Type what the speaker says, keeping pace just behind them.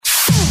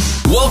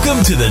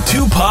Welcome to the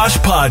Two Posh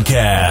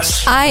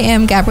Podcast. I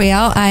am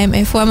Gabrielle. I am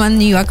a former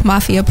New York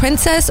Mafia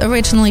princess,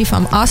 originally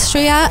from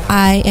Austria.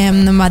 I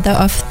am the mother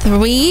of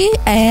 3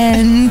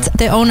 and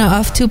the owner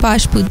of Two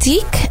Posh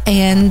Boutique.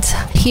 And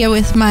here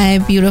with my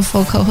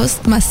beautiful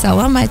co-host,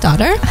 Marcella, my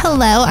daughter.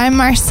 Hello, I'm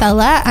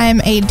Marcella. I'm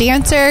a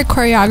dancer,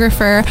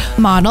 choreographer,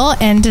 model,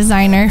 and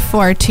designer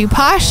for Two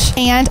Posh.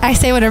 And I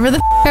say whatever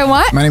the I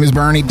want. My name is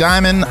Bernie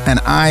Diamond, and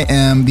I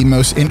am the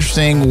most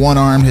interesting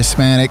one-armed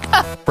Hispanic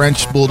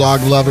French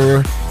bulldog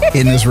lover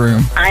in this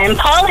room. I am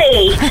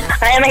Polly.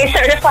 I am a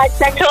certified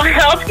sexual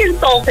health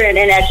consultant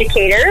and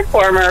educator,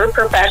 former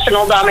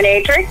professional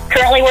dominatrix,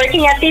 currently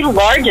working at the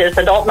largest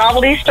adult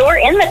novelty store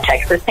in the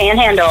Texas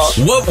Panhandle.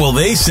 What will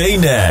they say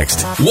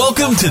next?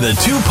 Welcome to the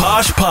Two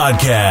Posh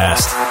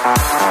Podcast.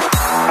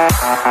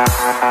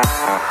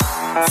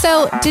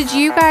 So, did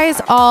you guys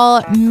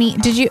all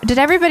meet? Did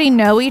everybody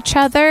know each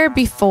other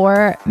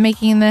before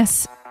making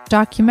this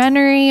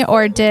documentary,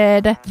 or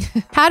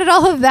how did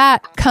all of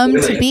that come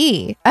to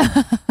be?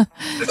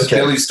 It's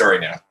Billy's story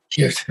now.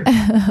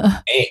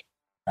 Hey,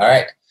 all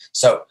right.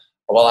 So,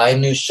 well, I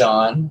knew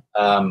Sean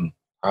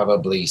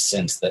probably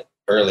since the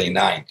early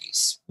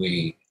 90s.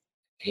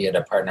 He had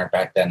a partner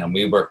back then, and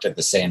we worked at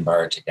the same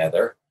bar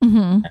together.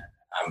 Mm-hmm.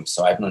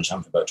 So I've known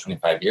Sean for about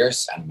 25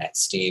 years. I met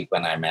Steve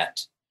when I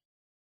met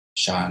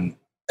Sean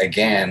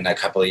again a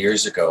couple of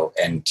years ago.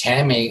 And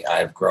Tammy,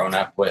 I've grown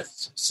up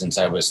with since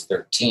I was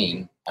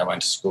 13. I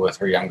went to school with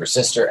her younger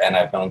sister, and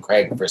I've known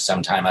Craig for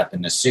some time up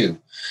in the Sioux.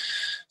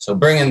 So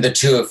bringing the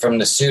two from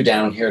the Sioux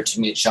down here to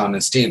meet Sean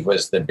and Steve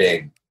was the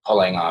big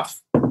pulling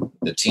off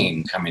the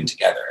team coming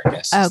together, I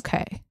guess.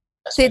 Okay.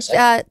 Did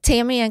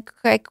Tammy and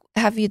Craig,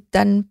 have you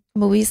done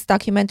movies,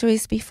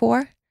 documentaries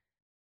before?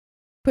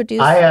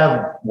 Produced? I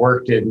have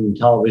worked in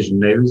television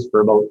news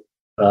for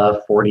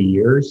about 40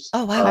 years.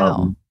 Oh,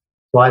 wow.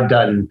 So I've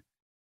done,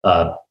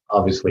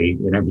 obviously,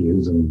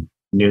 interviews and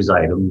news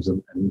items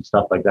and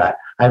stuff like that.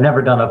 I've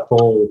never done a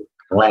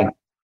full-length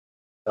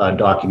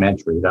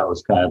documentary. That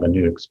was kind of a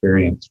new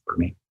experience for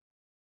me.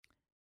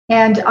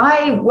 And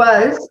I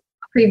was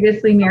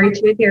previously married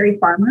to a dairy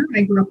farmer.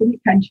 I grew up in the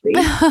country.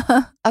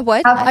 A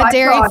what? A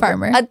dairy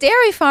farmer. A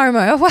dairy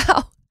farmer.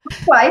 Wow.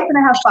 Wife, and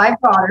I have 5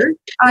 daughters.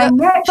 I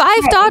met 5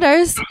 Craig.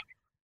 Daughters?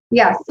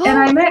 Yes. And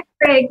I met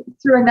Craig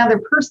through another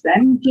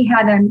person. He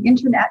had an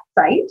internet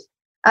site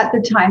at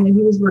the time that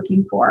he was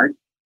working for.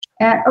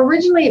 And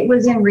originally it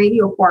was in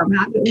radio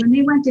format, but when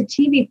they went to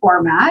TV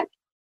format,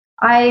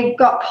 I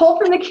got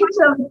pulled from the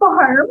kitchen of the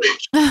farm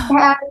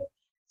and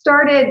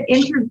started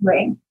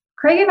interviewing.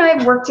 Craig and I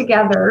have worked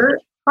together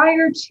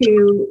prior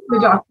to the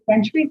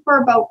documentary for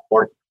about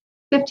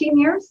 15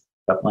 years.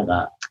 Stuff like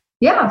that.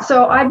 Yeah,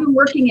 so I've been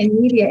working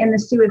in media in the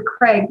Sioux with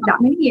Craig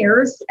that many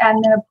years.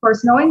 And then, of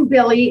course, knowing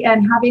Billy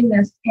and having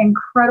this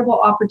incredible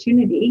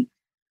opportunity,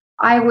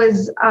 I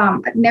was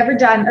never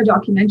done a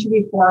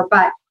documentary before,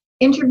 but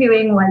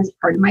interviewing was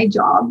part of my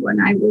job when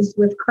I was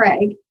with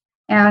Craig.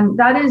 And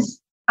that is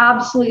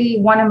absolutely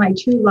one of my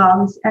true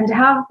loves. And to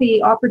have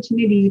the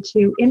opportunity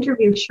to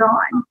interview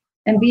Sean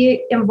and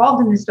be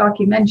involved in this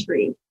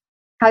documentary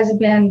has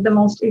been the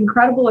most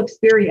incredible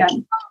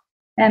experience.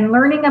 And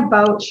learning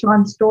about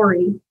Sean's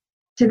story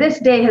to this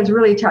day has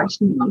really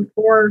touched me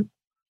for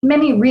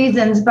many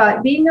reasons,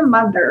 but being a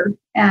mother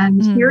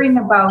and hearing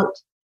about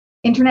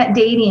internet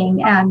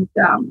dating and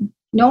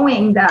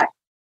knowing that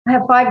I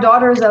have 5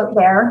 daughters out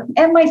there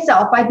and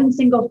myself, I've been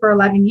single for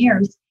 11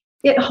 years.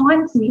 It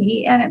haunts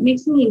me and it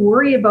makes me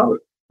worry about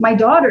my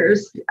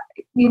daughters.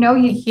 You know,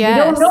 you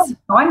don't know.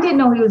 Sean didn't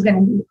know he was going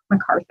to meet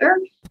MacArthur.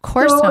 Of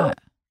course not.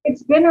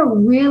 It's been a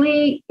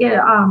really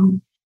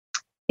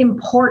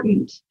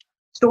important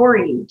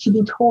story to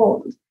be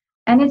told.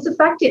 And it's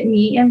affected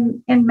me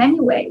in many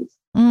ways.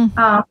 And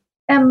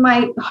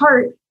my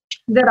heart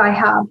that I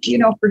have,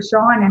 for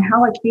Sean and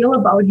how I feel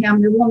about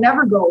him, it will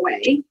never go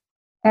away.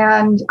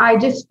 And I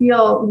just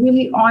feel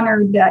really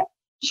honored that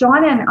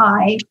Sean and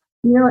I,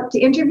 to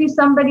interview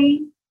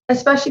somebody,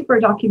 especially for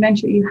a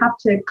documentary, you have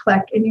to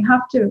click and you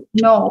have to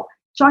know,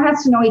 Sean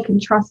has to know he can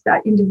trust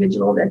that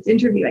individual that's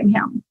interviewing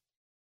him.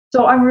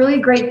 So I'm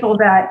really grateful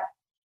that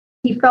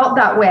he felt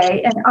that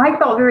way. And I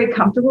felt very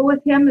comfortable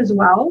with him as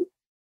well.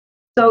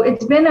 So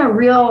it's been a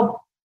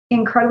real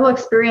incredible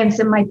experience,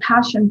 and my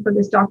passion for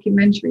this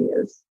documentary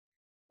is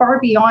far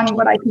beyond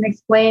what I can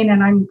explain,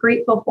 and I'm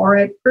grateful for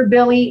it, for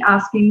Billy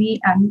asking me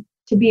and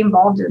to be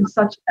involved in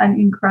such an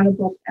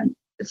incredible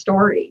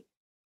story.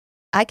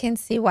 I can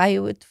see why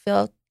you would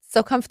feel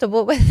so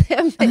comfortable with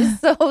him. He's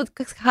so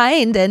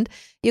kind, and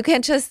you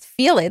can just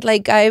feel it.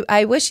 Like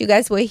I wish you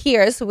guys were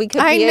here so we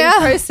could be in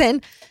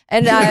person.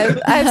 And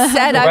I've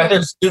said the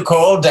weather's too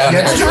cold down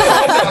there.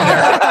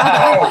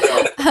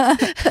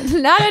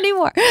 Not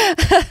anymore.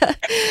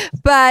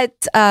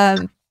 But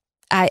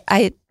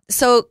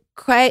so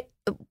Craig,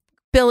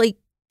 Billy,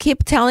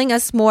 keep telling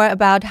us more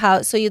about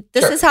how. So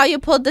this is how you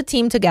pulled the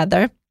team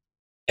together.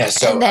 Yeah.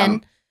 So and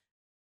then,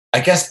 I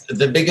guess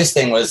the biggest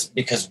thing was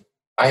because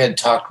I had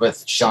talked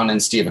with Sean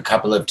and Steve a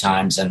couple of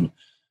times, and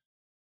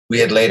we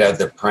had laid out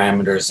the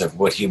parameters of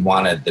what he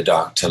wanted the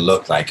doc to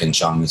look like. And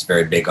Sean was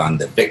very big on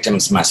the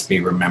victims must be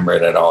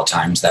remembered at all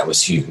times. That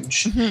was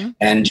huge.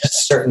 And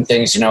just certain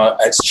things,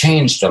 it's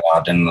changed a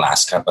lot in the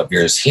last couple of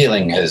years.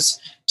 Healing has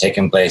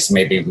taken place.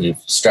 Maybe we've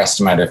stressed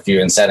him out a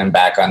few and set him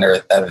back on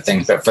other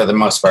things, but for the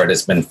most part,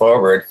 it's been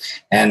forward.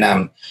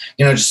 And,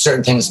 just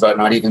certain things about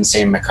not even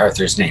saying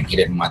MacArthur's name. He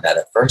didn't want that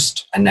at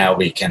first. And now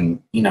we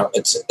can,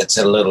 it's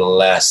a little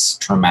less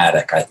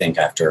traumatic, I think,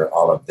 after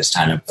all of this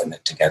time and putting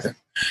it together.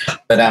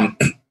 But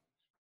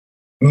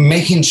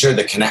making sure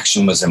the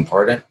connection was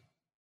important,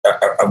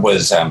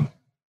 was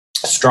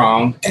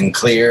strong and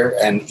clear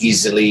and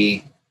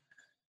easily.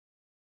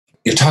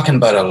 You're talking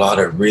about a lot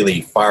of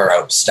really far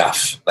out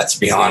stuff, let's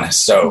be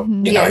honest. So,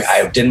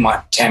 I didn't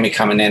want Tammy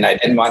coming in. I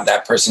didn't want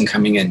that person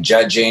coming in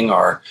judging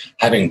or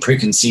having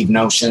preconceived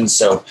notions.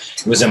 So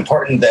it was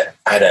important that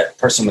I had a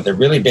person with a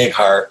really big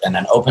heart and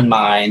an open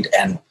mind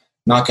and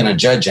not going to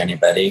judge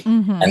anybody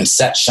and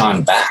set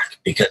Sean back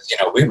because,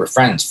 we were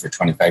friends for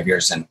 25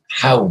 years and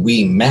how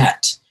we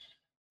met,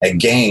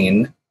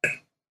 again,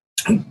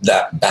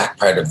 that back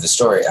part of the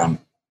story.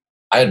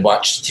 I had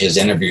watched his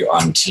interview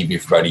on TV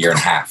for about a year and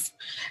a half.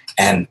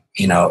 And,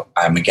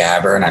 I'm a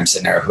gabber and I'm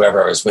sitting there,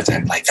 whoever I was with,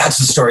 I'm like, that's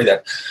the story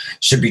that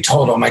should be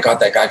told. Oh my God,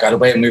 that guy got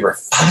away. And we were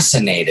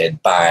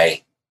fascinated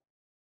by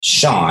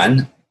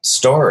Sean's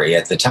story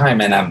at the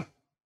time. And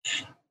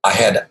I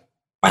had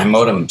my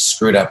modem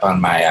screwed up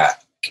on my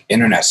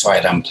internet. So I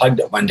had unplugged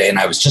it one day and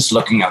I was just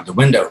looking out the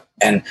window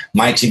and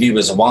my TV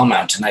was a wall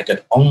mount and I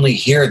could only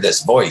hear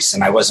this voice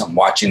and I wasn't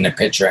watching the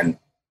picture and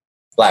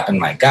flapping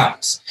my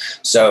gums.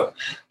 So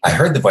I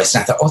heard the voice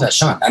and I thought, oh, that's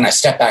Sean. And I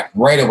stepped back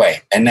right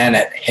away. And then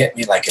it hit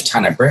me like a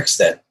ton of bricks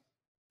that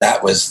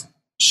was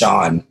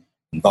Sean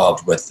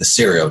involved with the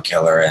serial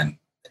killer. And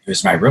he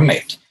was my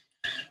roommate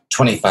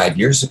 25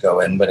 years ago.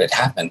 And what had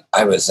happened,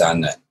 I was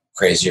on the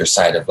crazier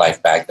side of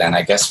life back then.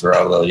 I guess we're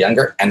all a little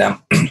younger. And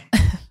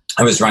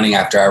I was running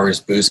after hours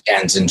booze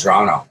cans in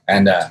Toronto.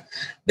 And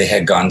they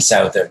had gone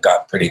south. It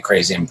got pretty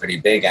crazy and pretty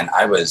big. And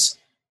I was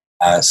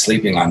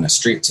sleeping on the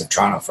streets of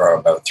Toronto for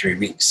about 3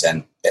 weeks.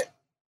 And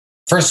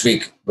first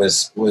week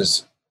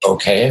was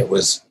okay. It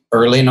was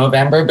early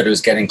November, but it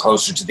was getting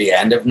closer to the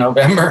end of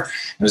November.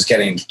 It was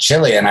getting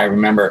chilly. And I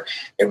remember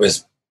it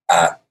was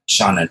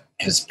Sean and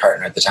his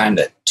partner at the time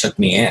that took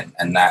me in.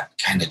 And that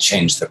kind of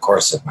changed the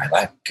course of my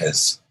life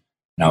because,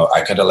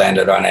 I could have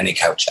landed on any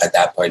couch at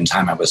that point in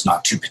time. I was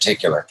not too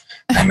particular.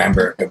 I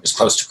remember it was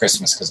close to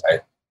Christmas because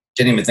I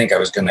didn't even think I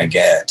was going to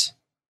get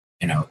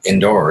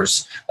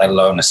indoors, let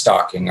alone a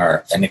stocking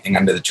or anything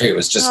under the tree. It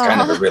was just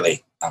kind of a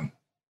really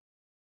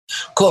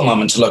cool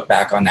moment to look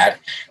back on that.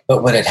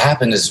 But what had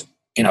happened is,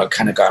 it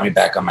kind of got me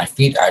back on my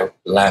feet. I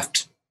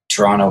left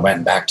Toronto,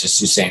 went back to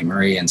Sault Ste.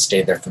 Marie and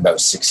stayed there for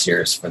about 6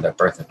 years for the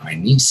birth of my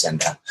niece.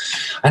 And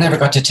I never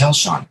got to tell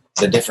Sean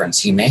the difference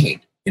he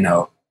made,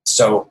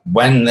 So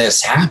when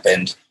this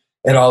happened,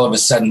 it all of a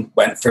sudden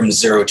went from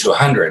 0 to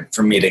 100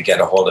 for me to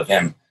get a hold of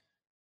him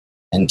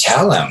and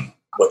tell him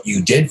what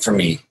you did for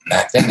me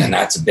back then. And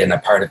that's been a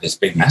part of his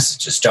big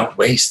message. Just don't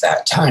waste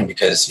that time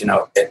because,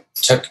 it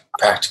took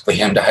practically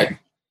him to hide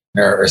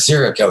or a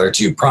serial killer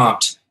to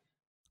prompt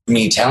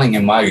me telling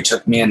him, wow, you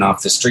took me in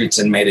off the streets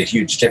and made a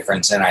huge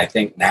difference. And I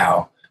think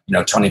now,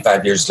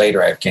 25 years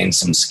later, I've gained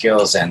some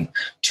skills and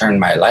turned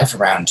my life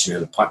around to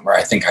the point where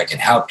I think I can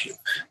help you.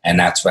 And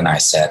that's when I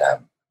said,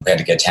 we had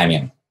to get Tammy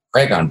and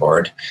Craig on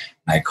board.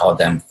 I called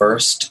them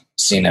first,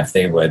 seeing if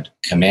they would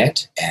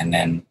commit. And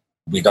then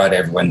we got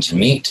everyone to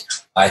meet,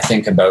 I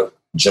think about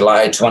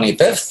July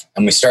 25th,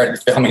 and we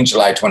started filming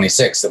July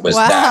 26th. It was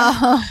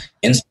that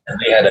instant.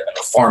 We had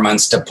about 4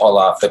 months to pull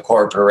off the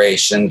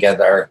corporation,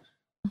 get our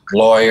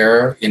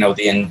lawyer,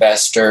 the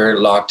investor,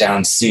 lock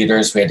down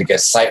Cedars. We had to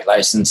get site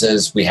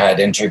licenses. We had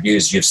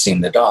interviews. You've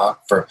seen the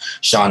doc for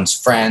Sean's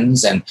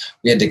friends, and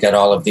we had to get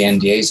all of the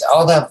NDAs.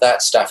 All of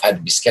that stuff had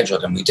to be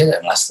scheduled, and we did it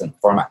in less than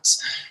 4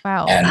 months.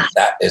 Wow. And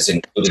that is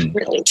including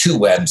 2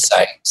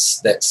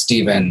 websites that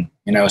Stephen,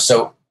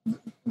 so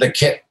the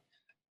kit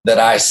that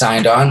I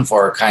signed on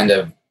for kind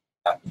of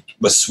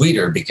was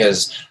sweeter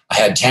because I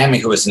had Tammy,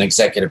 who was an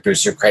executive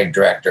producer, Craig,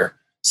 director,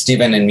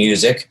 Stephen in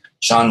music.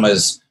 Sean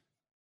was,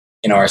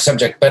 our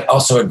subject, but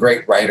also a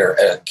great writer,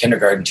 a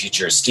kindergarten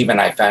teacher. Stephen,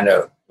 I found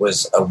out,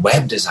 was a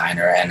web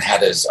designer and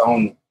had his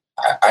own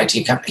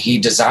IT company. He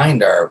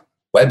designed our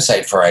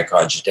website for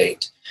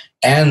iCogitate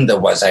and the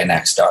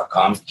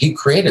wasinext.com. He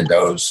created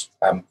those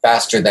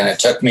faster than it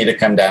took me to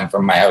come down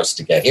from my house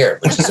to get here,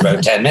 which is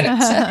about 10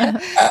 minutes.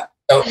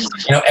 So,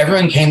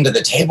 everyone came to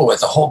the table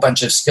with a whole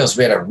bunch of skills.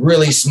 We had a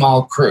really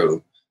small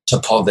crew to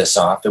pull this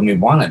off, and we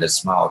wanted it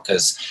small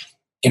because,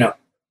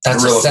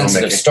 that's a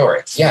sensitive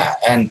story. Yeah.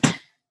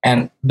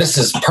 And this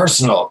is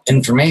personal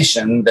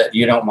information that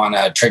you don't want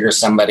to trigger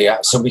somebody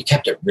out. So we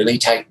kept it really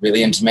tight,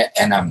 really intimate.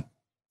 And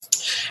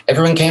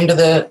everyone came to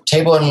the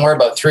table and wore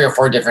about 3 or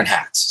 4 different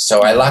hats.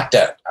 So I lucked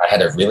out. I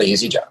had a really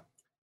easy job.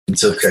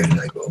 It's okay.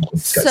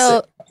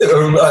 So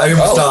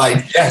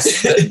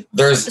yes,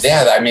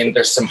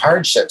 there's some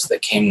hardships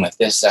that came with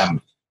this.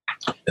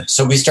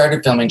 So we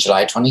started filming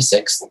July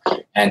 26th,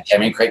 and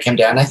Tammy and Craig came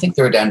down. I think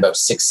they were down about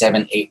 6,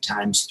 7, 8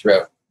 times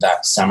throughout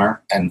that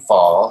summer and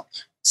fall.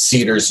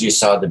 Cedars, you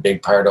saw the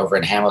big part over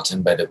in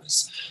Hamilton, but it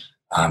was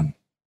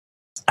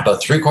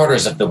about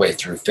 3/4 of the way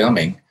through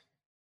filming.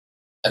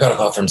 I got a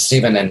call from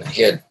Stephen, and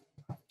he had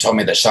told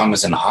me that Sean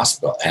was in the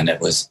hospital, and it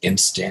was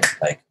instant,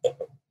 like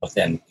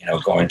within,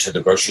 going to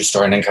the grocery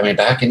store and then coming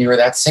back, and you were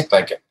that sick.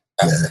 Like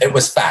it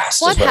was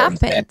fast. What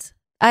happened?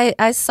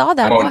 I saw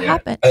that. Pneumonia. What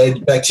happened? I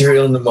had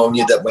bacterial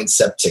pneumonia that went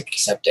septic.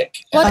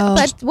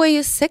 But were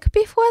you sick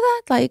before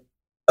that? Like,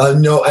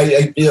 no,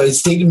 I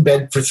stayed in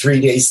bed for 3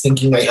 days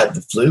thinking I had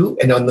the flu.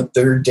 And on the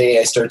 3rd day,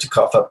 I started to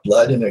cough up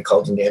blood and I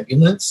called an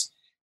ambulance.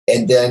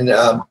 And then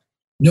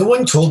no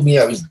one told me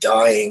I was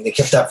dying. They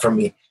kept that from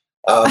me.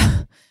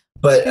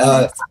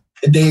 But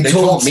they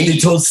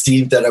told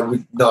Steve that I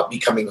would not be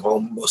coming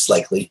home, most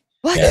likely.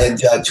 What? And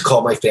to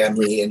call my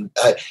family. And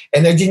I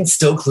didn't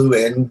still clue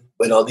in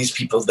when all these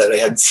people that I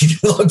hadn't seen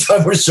in a long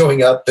time were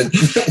showing up.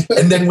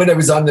 And then when I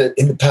was on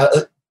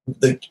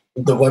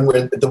the one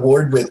where the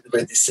ward where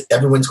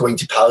everyone's going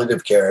to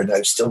palliative care, and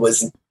I still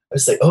wasn't. I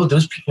was like, oh,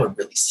 those people are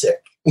really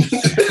sick.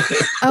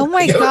 Oh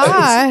my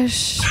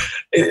gosh!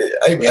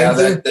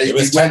 It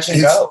was touch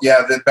and go.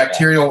 Yeah, the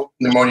bacterial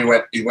pneumonia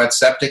went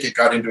septic. It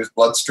got into his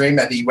bloodstream,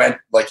 and he went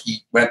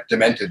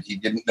demented. He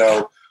didn't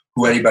know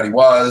who anybody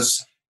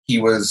was. He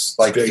was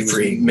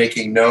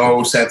making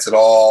no sense at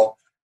all.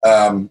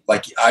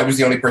 I was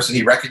the only person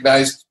he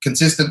recognized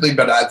consistently,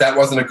 but that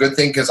wasn't a good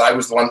thing because I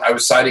was the one I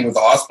was siding with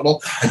the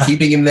hospital and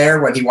keeping him there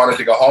when he wanted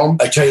to go home.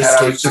 I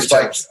was just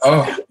like,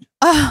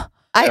 I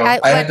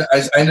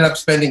ended up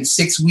spending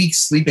 6 weeks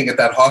sleeping at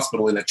that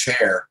hospital in a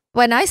chair.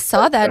 When I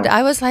saw that,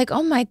 I was like,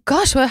 oh my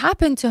gosh, what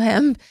happened to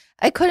him?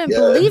 I couldn't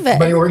believe it.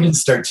 My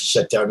organs started to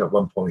shut down at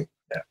one point.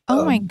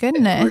 Oh my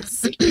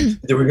goodness.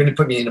 They were going to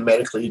put me in a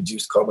medically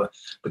induced coma,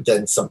 but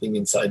then something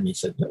inside me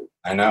said no.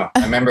 I know.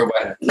 I remember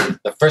when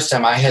the first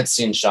time I had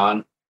seen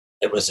Sean,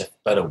 it was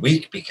about a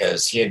week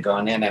because he had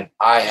gone in and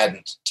I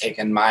hadn't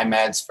taken my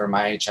meds for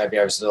my HIV.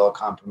 I was a little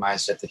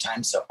compromised at the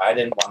time, so I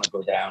didn't want to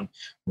go down,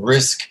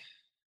 risk.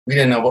 We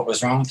didn't know what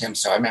was wrong with him.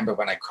 So I remember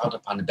when I crawled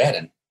up on the bed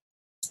and,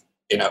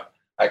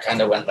 I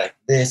kind of went like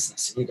this and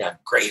said, "You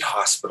got great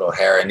hospital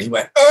hair." And he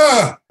went,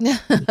 "Ugh!"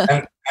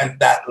 and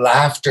that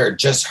laughter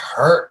just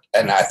hurt.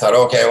 And I thought,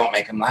 okay, I won't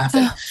make him laugh.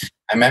 And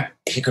I meant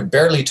he could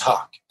barely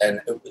talk. And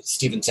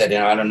Stephen said,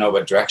 I don't know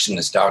what direction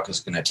this dog is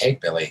going to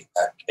take, Billy.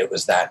 It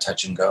was that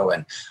touch and go.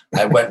 And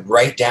I went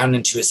right down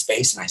into his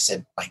face and I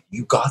said, like,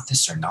 you got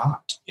this or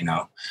not?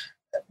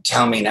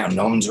 Tell me now,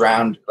 no one's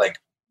around. Like,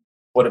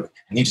 what? And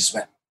he just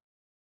went,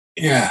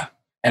 yeah.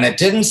 And it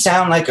didn't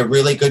sound like a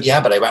really good yeah,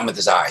 but I went with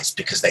his eyes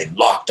because they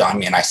locked on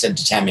me. And I said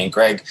to Tammy and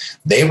Craig,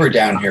 they were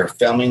down here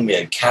filming. We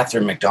had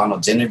Catherine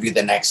McDonald's interview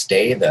the next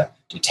day. The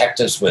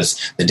detectives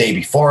was the day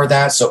before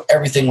that. So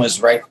everything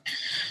was right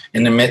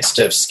in the midst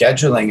of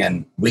scheduling.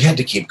 And we had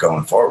to keep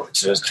going forward.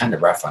 So it was kind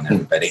of rough on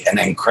everybody. And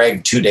then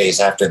Craig, 2 days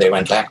after they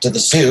went back to the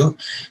zoo,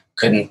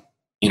 couldn't,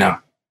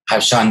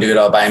 have Sean do it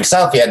all by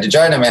himself. He had to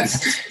join him. And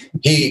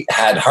he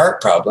had heart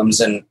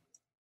problems. And,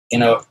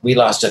 we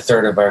lost a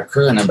third of our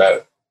crew in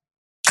about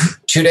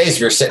 2 days.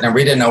 We were sitting there.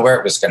 We didn't know where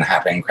it was going to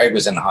happen. Craig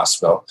was in the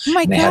hospital. Oh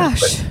my gosh. Had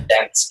to put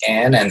stents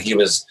in, and he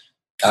was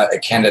a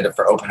candidate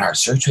for open heart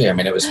surgery. I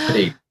mean, it was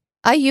pretty.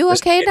 Are you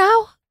okay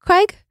now,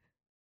 Craig?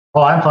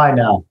 Oh, I'm fine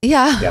now.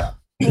 Yeah. Wow.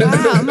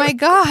 Oh my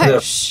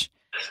gosh.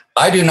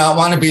 I do not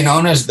want to be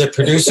known as the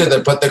producer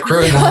that put the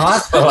crew in the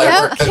hospital.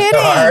 I worked so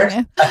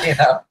hard.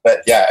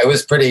 But yeah, it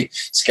was pretty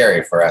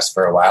scary for us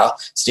for a while.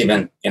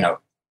 Stephen,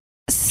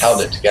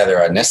 held it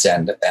together on this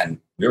end, and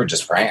we were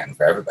just praying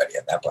for everybody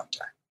at that point in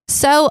time.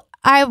 So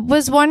I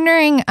was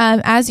wondering,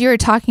 as you were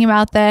talking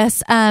about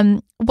this,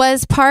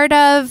 was part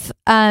of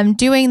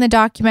doing the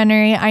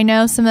documentary, I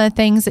know some of the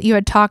things that you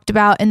had talked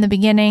about in the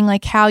beginning,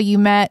 like how you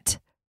met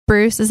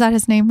Bruce. Is that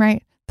his name,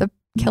 right? The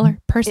killer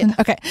person? Yeah.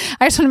 Okay.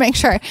 I just want to make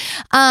sure.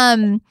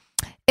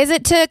 Is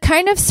it to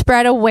kind of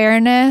spread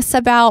awareness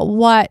about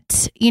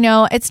what,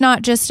 it's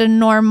not just a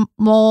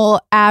normal,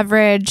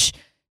 average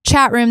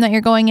chat room that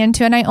you're going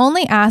into? And I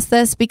only ask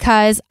this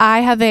because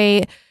I have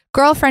a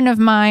girlfriend of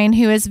mine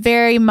who is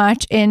very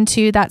much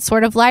into that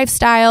sort of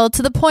lifestyle,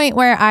 to the point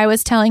where I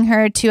was telling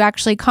her to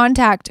actually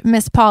contact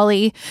Miss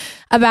Polly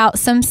about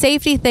some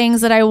safety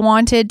things that I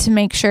wanted to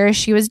make sure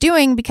she was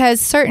doing, because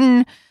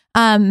certain,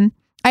 I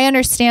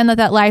understand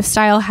that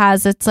lifestyle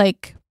has its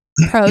like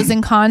pros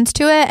and cons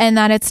to it, and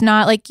that it's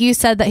not like you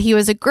said that he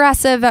was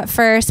aggressive at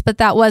first, but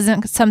that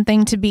wasn't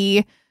something to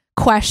be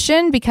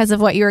questioned because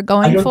of what you were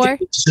going for.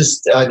 Think it's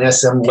just an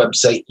SM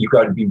website. You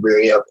got to be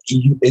wary of.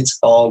 It's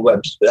all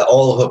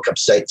hookup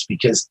sites,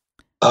 because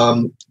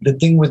the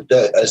thing with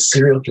a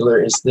serial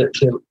killer is that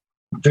they're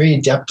very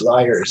adept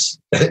liars,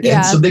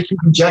 and so they can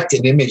project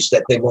an image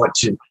that they want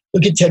to.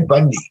 Look at Ted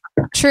Bundy.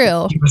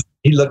 True.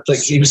 He looked like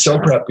he was so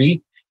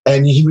preppy,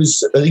 and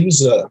he's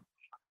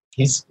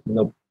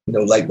no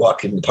light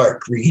walk in the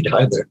park read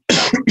either.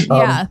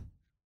 Yeah.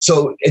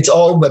 So it's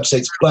all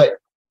websites, but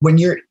when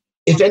you're,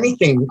 if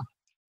anything,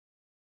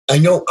 I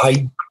know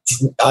I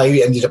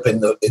I ended up in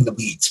the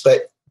weeds.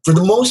 But for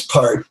the most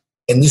part,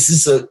 and this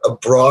is a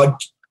broad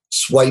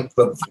swipe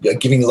of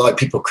giving a lot of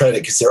people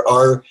credit, because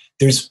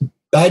there's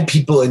bad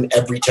people in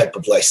every type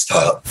of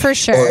lifestyle. For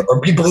sure. Or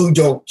people who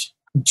don't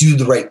do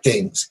the right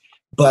things.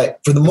 But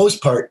for the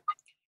most part,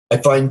 I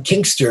find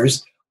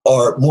kinksters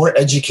are more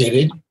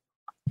educated.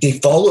 They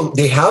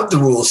have the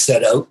rules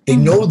set out. They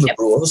know the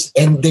rules,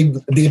 and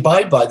they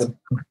abide by them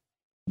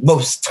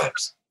most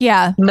times.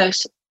 Yeah.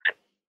 Most.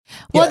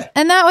 Well,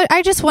 and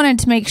I just wanted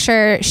to make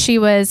sure she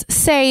was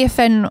safe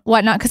and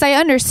whatnot, because I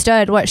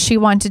understood what she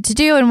wanted to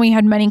do and we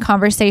had many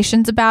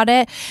conversations about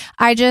it.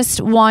 I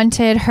just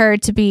wanted her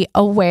to be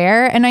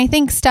aware. And I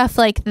think stuff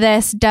like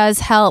this does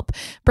help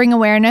bring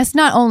awareness,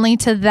 not only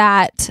to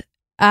that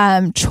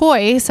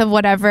choice of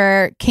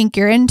whatever kink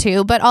you're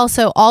into, but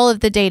also all of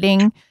the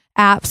dating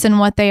apps and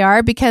what they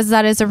are, because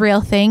that is a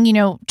real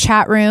thing,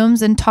 chat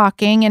rooms and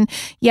talking. And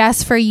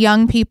yes, for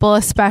young people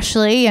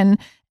especially, and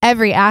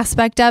every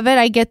aspect of it,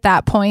 I get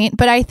that point.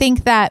 But I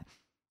think that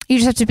you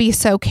just have to be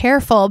so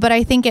careful. But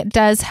I think it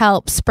does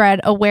help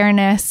spread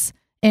awareness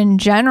in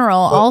general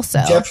also.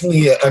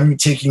 Definitely, I'm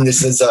taking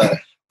this as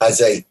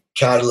a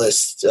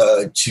catalyst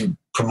to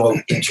promote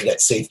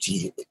internet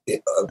safety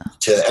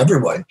to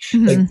everyone.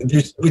 Mm-hmm.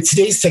 Like, with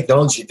today's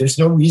technology, there's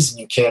no reason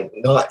you can't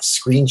not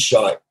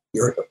screenshot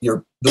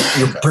your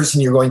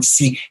person you're going to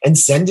see and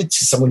send it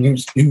to someone who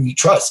you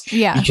trust.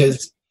 Yeah.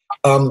 Because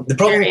the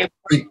problem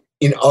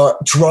in our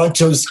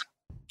Toronto's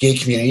gay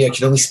community, I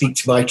can only speak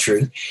to my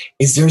truth,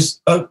 is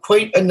there's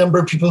quite a number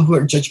of people who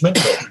are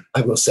judgmental,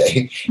 I will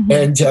say. Mm-hmm.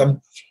 And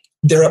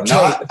they're uptight.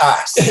 Not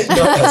us. Not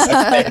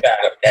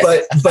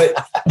us. But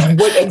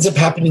what ends up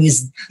happening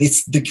is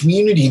it's the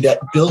community that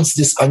builds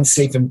this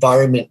unsafe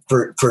environment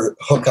for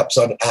hookups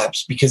on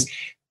apps, because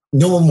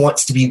no one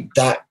wants to be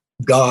that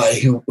guy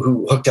who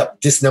hooked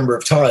up this number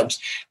of times.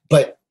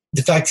 But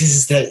the fact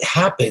is that it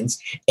happens.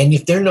 And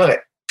if they're not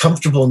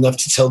comfortable enough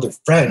to tell their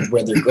friend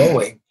where they're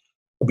going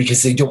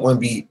because they don't want to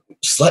be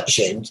slut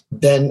shamed,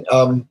 then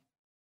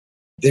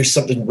there's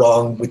something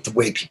wrong with the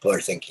way people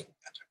are thinking.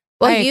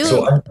 Well,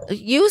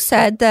 you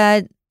said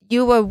that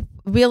you were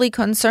really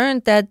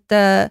concerned that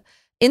the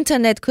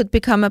internet could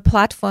become a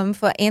platform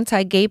for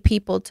anti-gay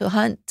people to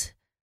hunt.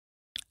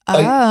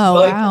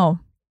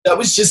 Wow. That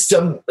was just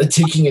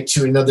taking it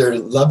to another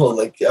level.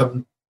 Like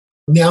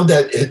now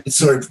that it's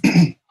sort of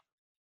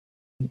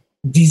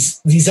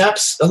these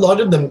apps, a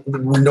lot of them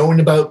were known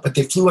about, but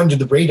they flew under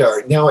the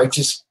radar. Now I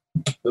just,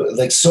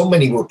 like, so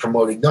many were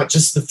promoting, not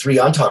just the 3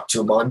 I talked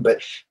to him on,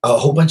 but a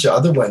whole bunch of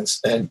other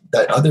ones, and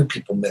that other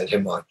people met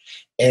him on.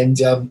 And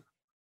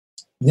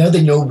now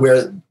they know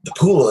where the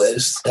pool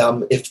is.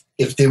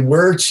 If they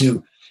were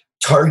to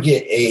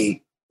target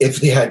if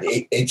they had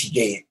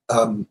anti-gay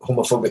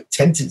homophobic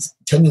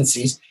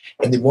tendencies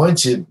and they wanted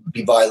to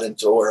be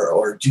violent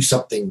or do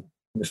something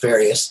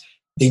nefarious,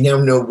 they now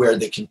know where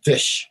they can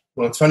fish.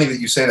 Well, it's funny that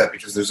you say that,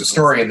 because there's a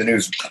story in the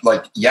news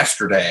like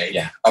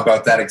yesterday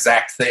about that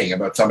exact thing,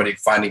 about somebody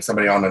finding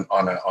somebody on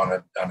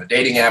a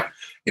dating app,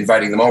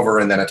 inviting them over,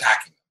 and then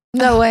attacking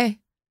them. No way.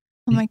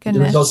 Oh my goodness.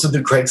 There was also the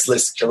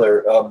Craigslist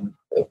killer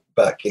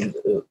back when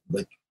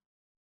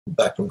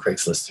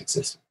Craigslist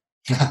existed.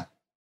 Wow.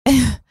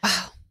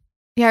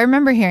 Yeah, I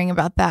remember hearing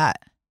about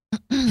that.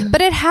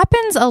 But it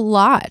happens a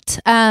lot,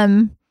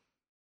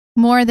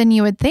 more than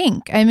you would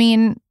think. I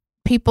mean,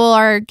 people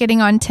are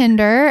getting on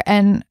Tinder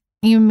and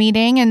you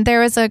meeting, and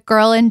there was a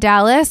girl in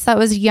Dallas that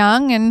was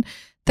young, and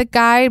the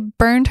guy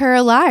burned her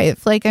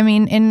alive. Like, I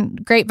mean, in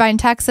Grapevine,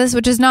 Texas,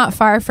 which is not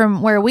far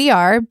from where we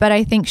are, but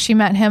I think she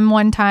met him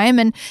one time,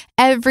 and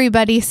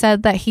everybody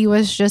said that he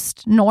was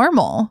just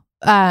normal,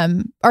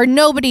 or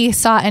nobody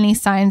saw any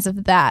signs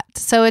of that.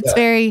 So it's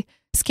very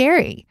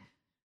scary.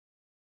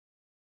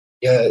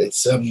 Yeah,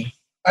 it's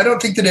I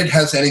don't think that it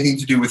has anything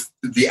to do with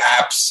the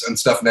apps and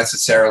stuff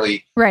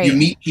necessarily. Right. You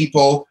meet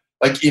people,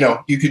 like,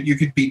 you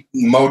could be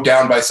mowed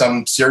down by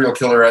some serial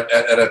killer at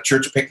a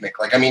church picnic.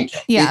 Like, I mean,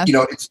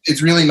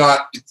 it's really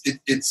not.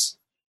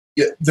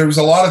 There was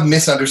a lot of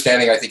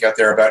misunderstanding, I think, out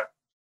there about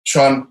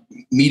Sean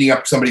meeting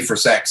up somebody for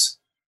sex,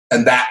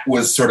 and that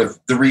was sort of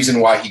the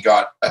reason why he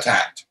got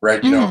attacked,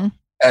 right? You know,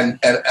 and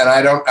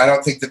I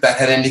don't think that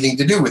had anything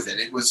to do with it.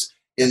 It was,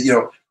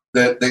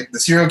 the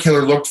serial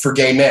killer looked for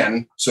gay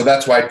men, so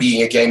that's why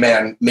being a gay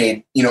man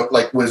made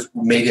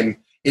him.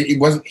 It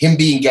wasn't him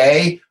being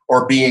gay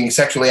or being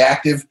sexually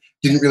active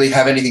didn't really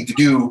have anything to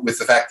do with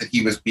the fact that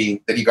he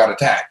got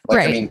attacked. Like,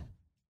 right. I mean,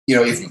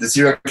 if the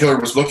serial killer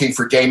was looking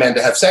for gay men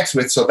to have sex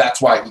with, so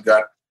that's why he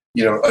got,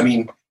 I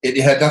mean, it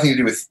had nothing to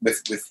do with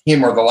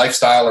him or the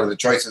lifestyle or the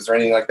choices or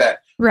anything like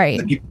that. Right.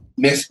 The people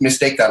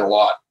mistake that a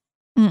lot.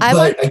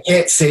 But I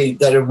can't say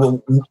that it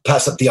will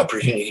pass up the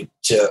opportunity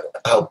to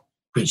help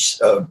preach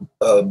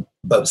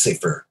about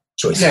safer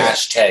choices.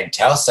 Hashtag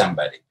tell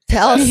somebody.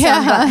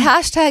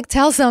 Hashtag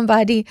tell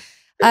somebody.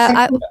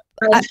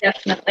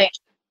 Definitely.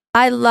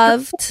 I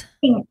loved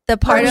the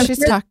part of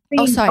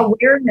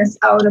awareness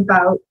out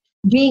about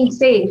being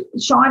safe.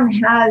 Sean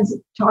has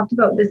talked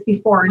about this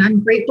before, and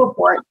I'm grateful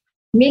for it.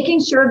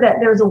 making sure that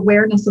there's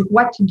awareness of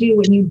what to do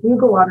when you do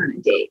go out on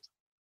a date.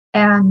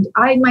 And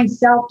I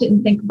myself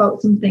didn't think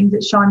about some things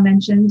that Sean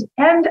mentioned.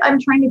 And I'm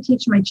trying to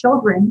teach my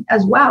children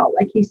as well.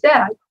 Like he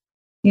said,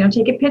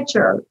 take a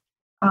picture.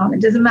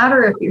 It doesn't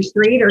matter if you're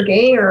straight or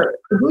gay or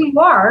who you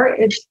are.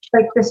 It's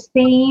like the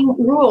same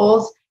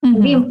rules can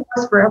be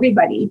enforced for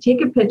everybody.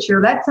 Take a picture,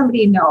 let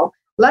somebody know,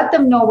 let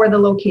them know where the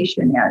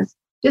location is.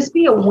 Just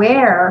be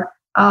aware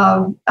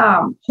of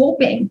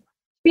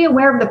be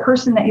aware of the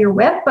person that you're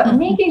with, but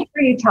making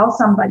sure you tell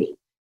somebody.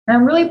 And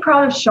I'm really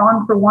proud of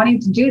Sean for wanting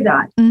to do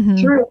that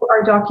through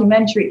our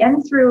documentary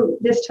and through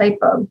this type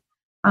of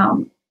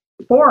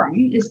forum,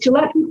 is to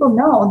let people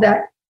know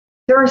that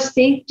there are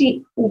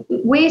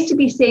ways to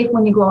be safe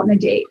when you go out on a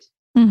date.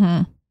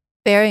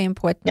 Very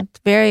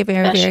important. Very,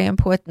 very, very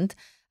important.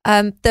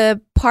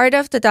 The part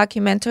of the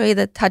documentary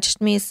that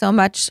touched me so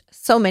much,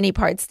 so many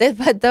parts did,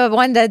 but the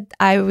one that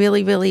I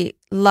really, really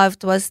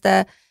loved was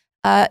the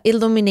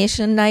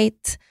illumination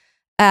night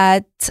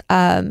at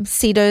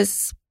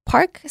Cedars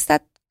Park. Is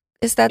that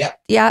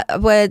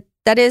where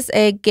that is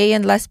a gay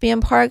and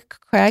lesbian park,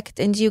 correct?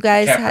 And you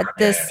guys had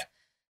this.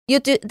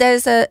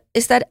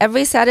 Is that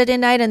every Saturday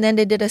night, and then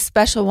they did a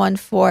special one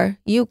for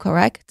you,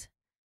 correct?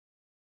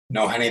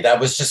 No, honey, that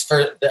was just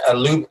for a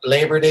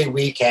Labor Day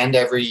weekend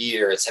every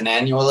year. It's an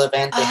annual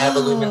event. They have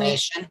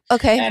illumination.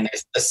 Okay. And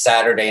it's the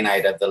Saturday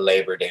night of the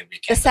Labor Day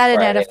weekend. The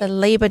Saturday night of the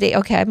Labor Day.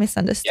 Okay, I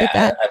misunderstood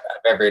that.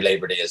 Every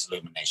Labor Day is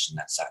illumination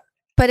that Saturday.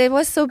 But it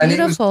was so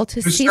beautiful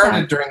to see that. It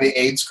started during the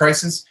AIDS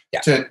crisis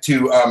to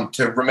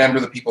remember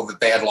the people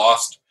that they had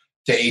lost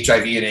to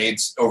HIV and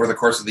AIDS over the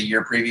course of the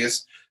year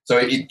previous. So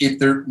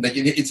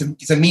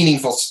it's a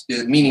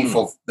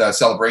meaningful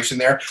celebration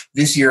there.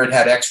 This year it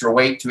had extra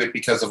weight to it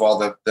because of all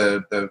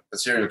the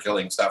serial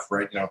killing stuff,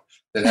 right?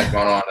 That had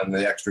gone on and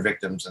the extra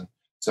victims, and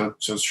so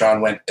Sean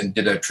went and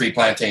did a tree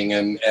planting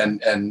and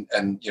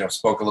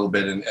spoke a little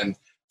bit and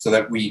so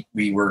that we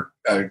were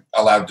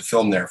allowed to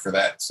film there for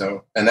that.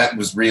 So, and that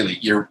was really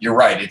you're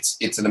right.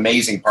 It's an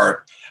amazing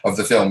part of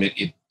the film.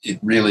 It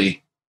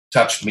really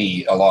touched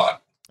me a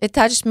lot. It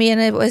touched me,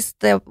 and it was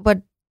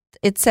what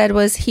it said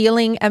was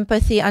healing,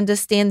 empathy,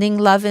 understanding,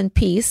 love, and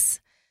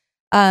peace,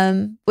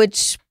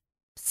 which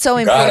so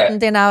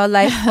important in our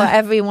life for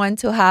everyone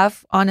to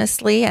have,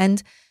 honestly.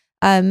 And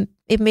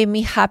it made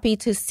me happy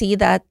to see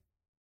that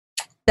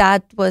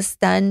was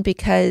done,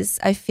 because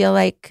I feel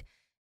like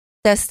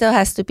there still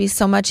has to be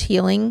so much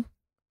healing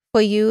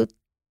for you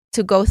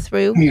to go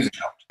through. Music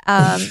helped.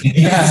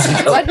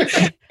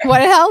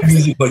 What helps?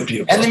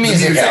 And the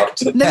music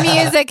helped. The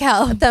music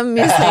helped. The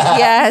music,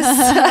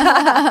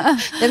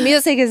 yes. The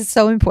music is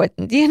so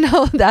important, you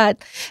know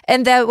that.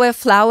 And there were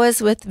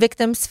flowers with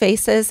victims'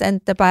 faces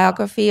and the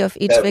biography of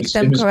each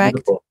victim, correct?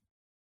 Beautiful.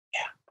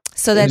 Yeah.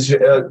 So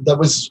that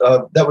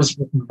was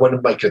one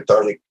of my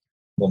cathartic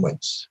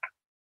moments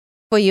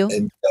for you,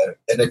 and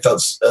I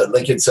felt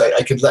like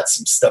I could let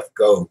some stuff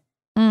go.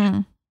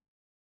 But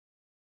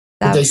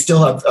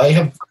I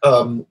have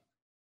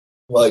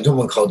well, I don't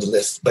want to call it a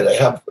list, but I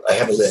have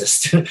a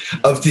list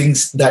of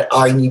things that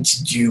I need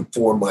to do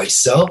for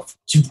myself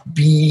to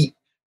be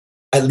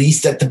at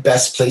least at the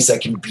best place I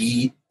can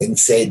be, and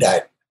say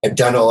that I've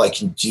done all I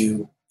can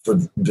do for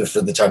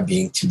the time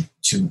being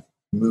to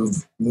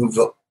move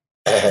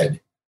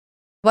ahead.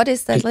 What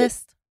is that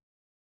list?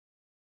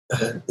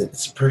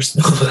 It's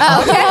personal.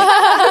 Oh,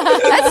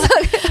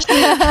 okay.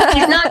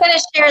 He's not going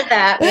to share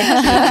that.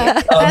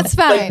 That's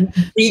fine. Like,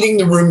 meeting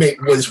the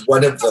roommate was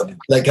one of them.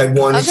 Like, I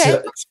wanted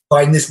to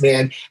find this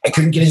man. I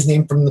couldn't get his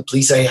name from the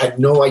police. I had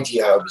no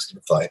idea how I was going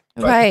to find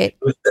him. Right.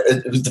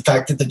 It was the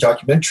fact that the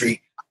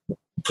documentary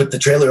put the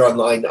trailer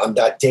online on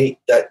that date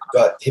that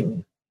got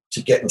him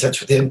to get in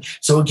touch with him.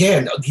 So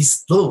again,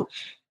 these little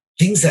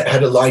things that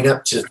had to line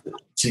up to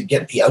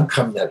get the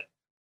outcome that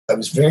I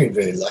was very,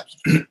 very lucky.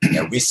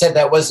 Yeah, we said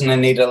that wasn't a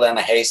needle in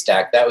a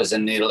haystack. That was a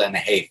needle in a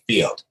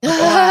hayfield.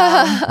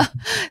 That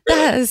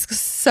is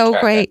so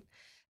great.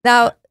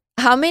 Now,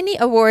 how many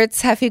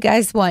awards have you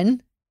guys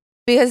won?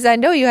 Because I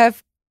know you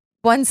have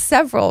won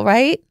several,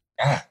 right?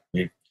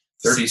 Yeah.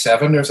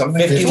 37 or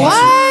something? 51.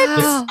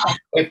 What?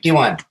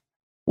 51.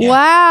 Yeah.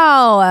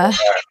 Wow.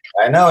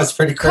 I know, it's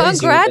pretty crazy.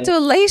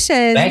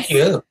 Congratulations. Thank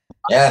you.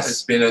 Yes.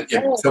 It's been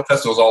film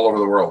festivals all over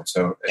the world.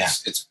 So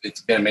it's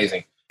been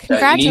amazing. In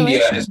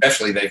India,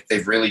 especially,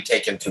 they've really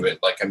taken to it.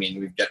 Like, I mean,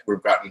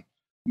 we've gotten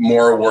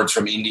more awards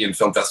from Indian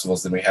film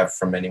festivals than we have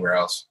from anywhere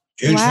else.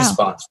 Huge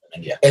response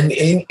from India. And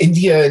in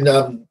India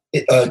and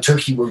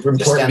Turkey were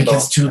important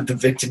because two of the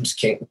victims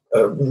came,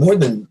 more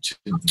than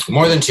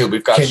two.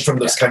 We've got came from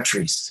those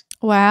countries.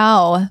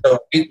 Wow. So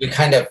we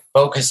kind of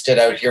focused it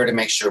out here to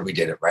make sure we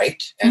did it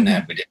right, and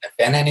that we didn't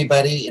offend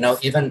anybody. You know,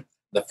 even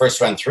the first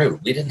run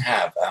through, we didn't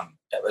have.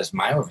 That was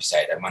my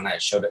oversight, and when I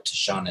showed it to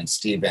Sean and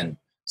Stephen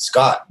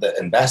Scott, the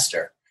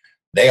investor,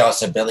 they all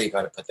said, Billy, you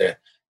got to put their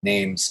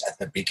names at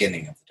the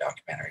beginning of the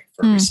documentary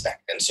for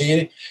respect. And so,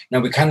 you know,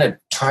 we kind of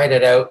tried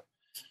it out.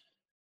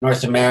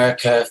 North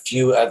America, a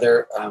few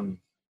other,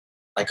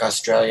 like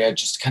Australia,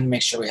 just kind of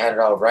make sure we had it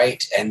all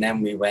right. And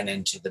then we went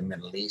into the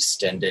Middle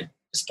East and did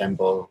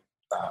Istanbul,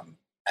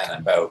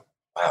 and about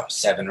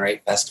 7 or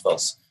 8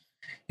 festivals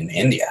in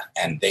India,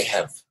 and they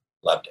have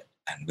loved it.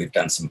 And we've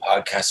done some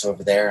podcasts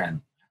over there,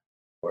 and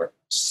we're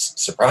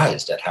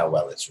surprised at how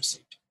well it's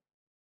received.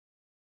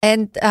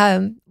 And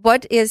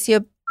what is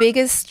your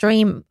biggest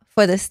dream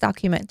for this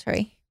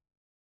documentary?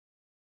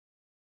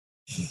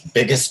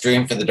 Biggest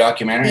dream for the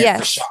documentary? Yes.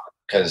 For Sean,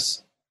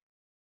 because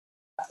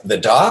the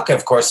doc,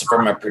 of course,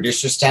 from a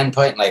producer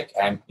standpoint, like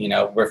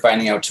we're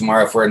finding out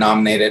tomorrow if we're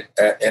nominated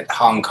at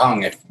Hong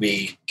Kong. If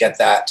we get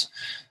that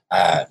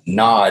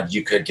nod,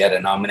 you could get a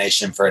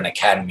nomination for an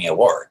Academy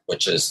Award,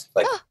 which is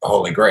like the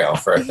holy grail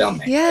for a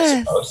filmmaker,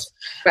 I suppose.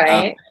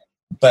 Right.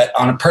 But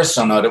on a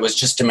personal note, it was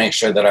just to make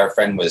sure that our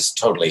friend was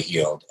totally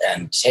healed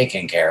and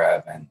taken care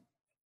of. And,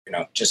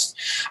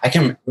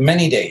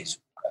 many days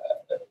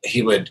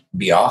he would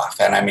be off.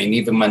 And I mean,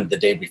 even when the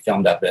day we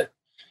filmed up at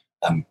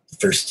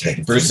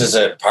Bruce's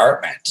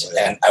apartment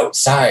and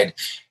outside,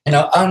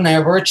 on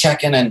there, we're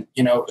checking and,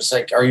 it was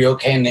like, are you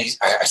okay? And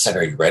I said,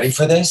 are you ready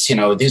for this?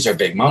 These are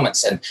big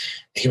moments. And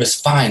he was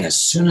fine.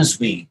 As soon as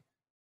we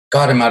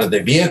got him out of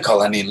the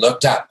vehicle and he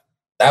looked up,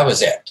 that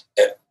was it.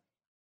 It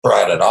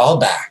brought it all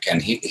back.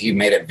 And he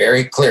made it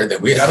very clear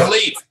that we had to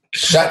leave.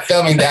 Shut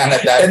filming down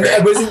at that. And I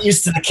wasn't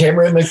used to the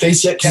camera in my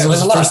face yet because it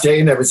was the first day,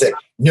 and I was like,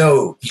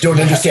 "No, you don't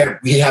understand.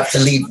 We have to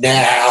leave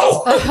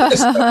now."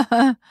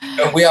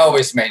 We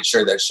always made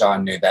sure that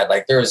Sean knew that.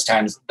 Like there was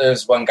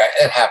one guy.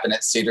 It happened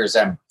at Cedars,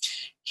 and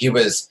he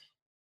was.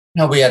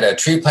 We had a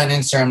tree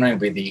planting ceremony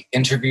with the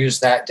interviews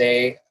that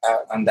day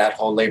on that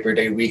whole Labor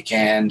Day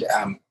weekend,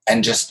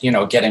 and just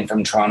getting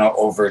from Toronto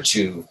over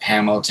to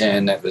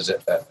Hamilton. It was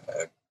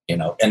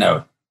in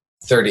a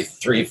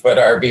 33-foot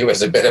RV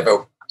was a bit of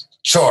a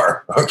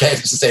chore, okay,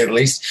 to say the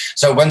least.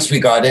 So once we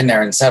got in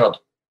there and settled,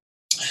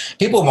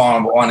 people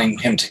wanting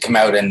him to come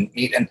out and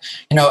meet. And,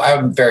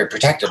 I'm very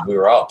protective. We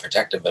were all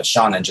protective of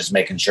Sean and just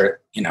making sure,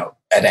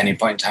 at any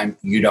point in time,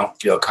 you don't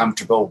feel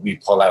comfortable, we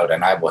pull out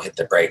and I will hit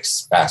the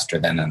brakes faster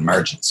than an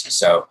emergency.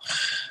 So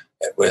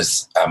it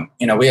was,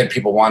 we had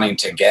people wanting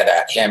to get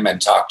at him and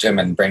talk to him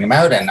and bring him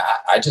out. And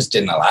I just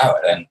didn't allow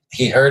it. And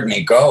he heard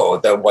me go.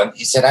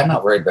 He said, I'm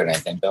not worried about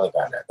anything, Billy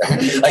got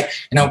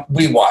it.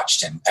 We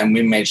watched him and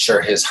we made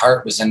sure his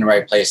heart was in the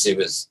right place. He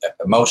was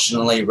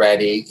emotionally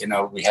ready.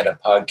 We had a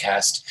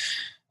podcast.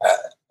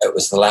 It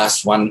was the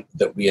last one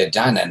that we had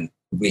done. And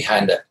we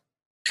had to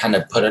kind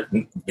of put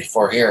it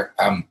before here.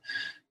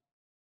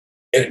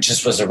 It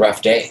just was a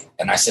rough day.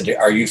 And I said,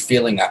 are you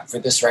feeling up for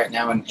this right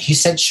now? And he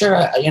said, sure,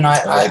 I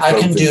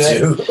can do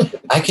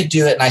it. I could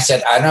do it. And I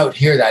said, I don't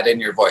hear that in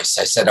your voice.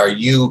 I said, are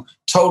you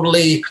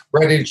totally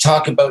ready to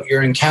talk about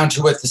your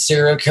encounter with the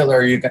serial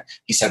killer?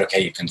 He said,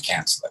 okay, you can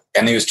cancel it.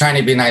 And he was trying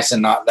to be nice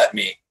and not let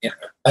me,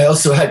 I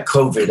also had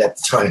COVID at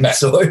the time.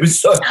 So I was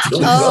so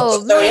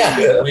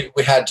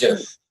we had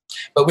to,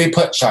 but we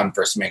put Sean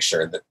first to make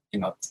sure that,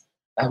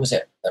 that was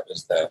it. That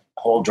was the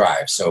whole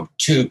drive. So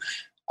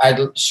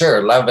I'd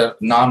sure love a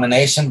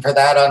nomination for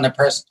that on the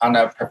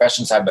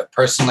profession side, but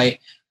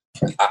personally,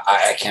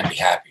 I can't be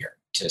happier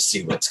to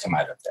see what's come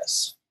out of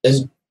this.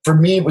 And for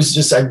me, it was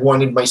just I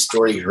wanted my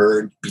story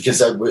heard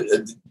because I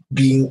was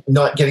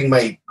not getting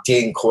my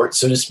day in court,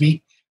 so to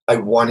speak. I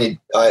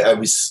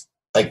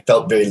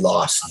felt very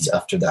lost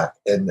after that,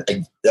 and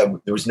there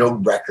was no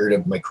record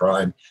of my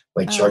crime.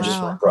 My charges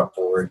weren't brought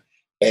forward,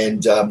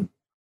 and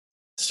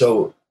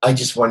so I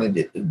just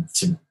wanted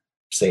to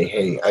say,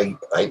 hey,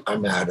 I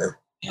matter.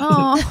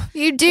 Oh,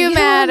 you do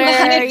matter.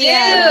 You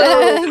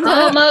do.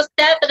 Oh, most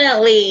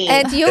definitely.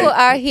 And you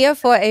are here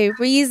for a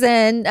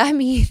reason. I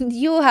mean,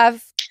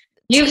 you've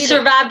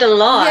survived a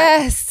lot.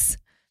 Yes.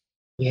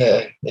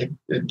 Yeah,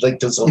 like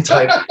those old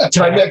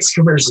Timex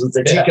commercials.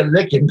 They take a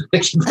lick and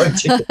keep on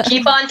ticking.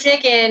 Keep on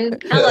ticking.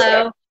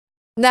 Hello.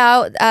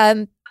 Now,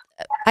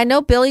 I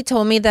know Billy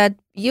told me that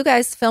you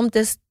guys filmed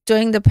this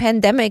during the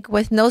pandemic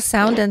with no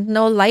sound and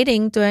no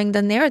lighting during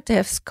the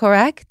narratives,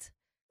 correct?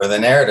 For the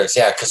narratives,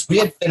 yeah, because we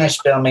had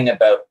finished filming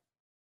about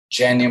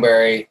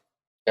January,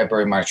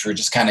 February, March. We were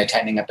just kind of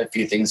tightening up a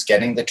few things,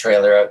 getting the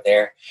trailer out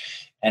there.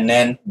 And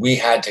then we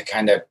had to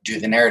kind of do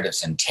the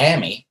narratives. And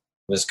Tammy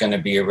was going to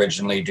be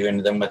originally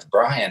doing them with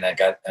Brian, a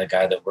guy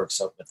that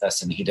works up with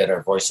us, and he did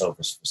our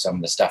voiceovers for some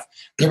of the stuff.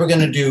 We were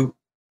going to do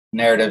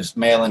narratives,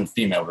 male and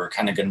female. We were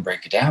kind of going to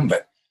break it down,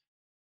 but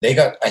they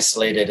got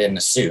isolated in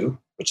the Sioux,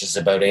 which is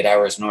about 8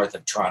 hours north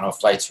of Toronto.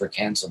 Flights were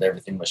canceled.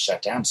 Everything was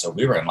shut down. So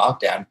we were in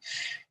lockdown.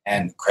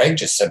 And Craig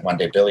just said one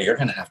day, Billy, you're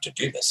going to have to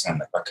do this. And I'm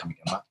like, what, coming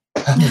up?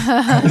 No,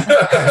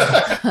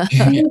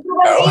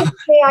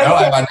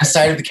 I'm on this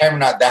side of the camera,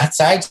 not that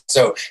side.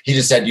 So he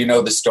just said,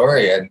 the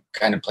story, and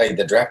kind of played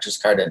the director's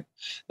card. And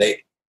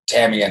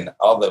Tammy and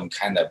all of them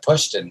kind of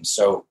pushed. And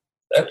so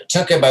it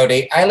took about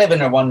 8. I live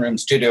in a one-room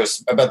studio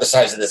about the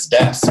size of this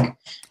desk.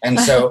 And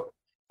so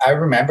I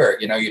remember,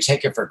 you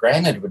take it for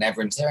granted when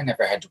everyone's there. I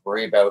never had to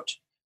worry about,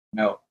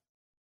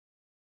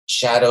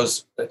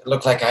 shadows. It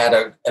looked like I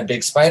had a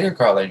big spider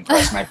crawling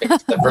across my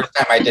face the first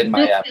time I did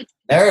my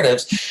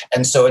narratives.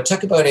 And so it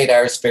took about 8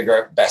 hours to figure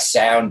out best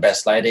sound,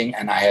 best lighting.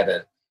 And I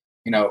had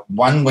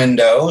one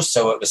window,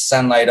 so it was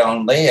sunlight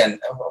only, and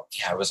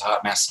it was a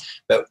hot mess.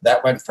 But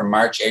that went from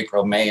March,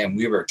 April, May, and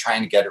we were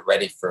trying to get it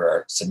ready for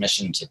our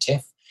submission to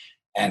TIFF,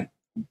 and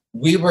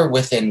we were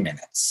within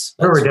minutes.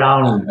 We were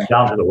down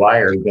to the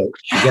wire to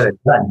get it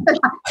done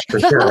for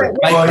sure.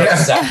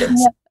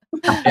 Seconds.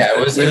 Yeah,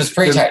 it was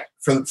pretty tight.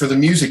 For the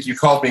music, you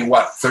called me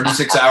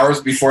 36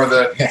 hours before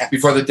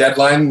the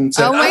deadline and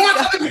said,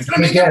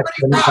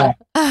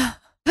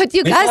 but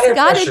you guys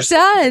got it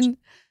done.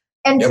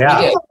 And he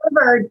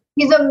delivered.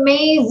 He's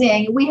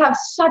amazing. We have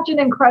such an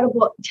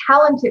incredible,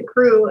 talented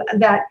crew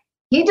that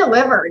he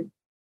delivered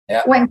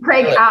when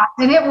Craig asked,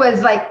 and it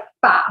was like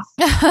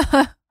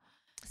fast.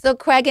 So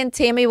Craig and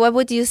Tammy, what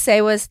would you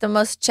say was the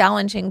most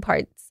challenging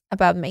parts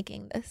about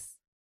making this?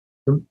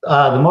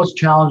 The most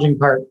challenging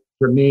part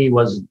for me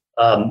was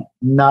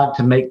not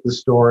to make the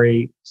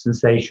story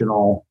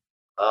sensational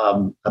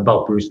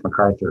about Bruce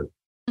McArthur.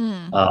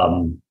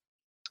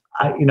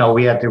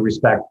 We had to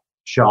respect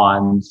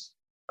Sean's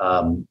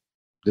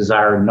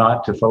desire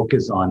not to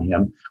focus on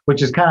him,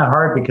 which is kind of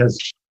hard because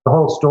the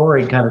whole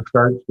story kind of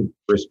starts with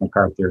Bruce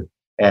McArthur.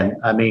 And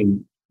I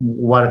mean,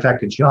 what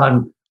affected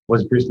Sean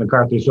was Bruce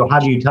McArthur. So how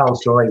do you tell a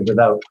story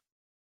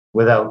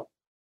without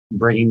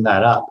bringing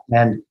that up?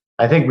 And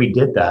I think we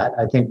did that.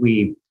 I think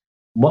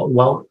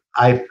what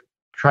I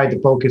tried to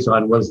focus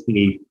on was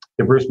the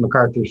Bruce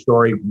McArthur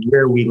story,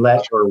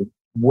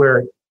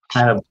 where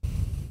kind of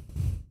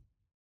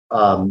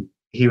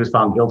he was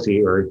found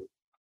guilty, or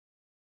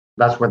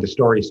that's where the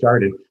story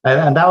started.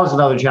 And that was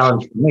another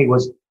challenge for me,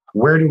 was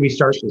where do we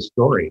start the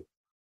story?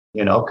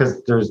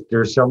 Because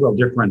there's several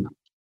different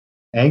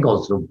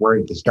angles of where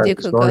to start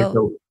the story.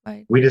 So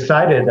we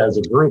decided as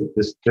a group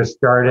to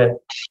start it,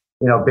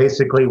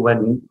 basically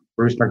when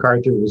Bruce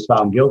McArthur was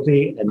found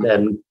guilty, and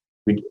then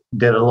we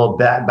did a little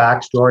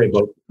backstory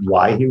about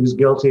why he was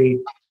guilty,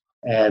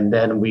 and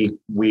then we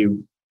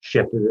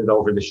shifted it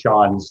over to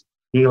Sean's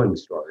healing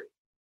story.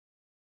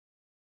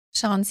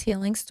 Sean's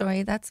healing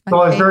story. That's my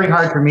So it's very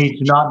hard for me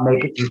to not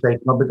make it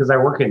sensational because I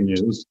work in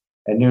news,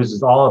 and news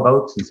is all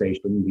about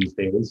sensation these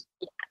days.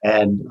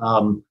 And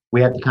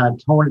we had to kind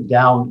of tone it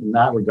down in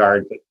that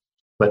regard,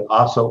 but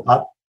also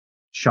up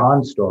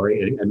Sean's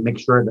story and make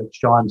sure that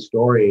Sean's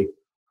story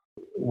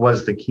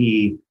was the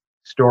key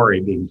story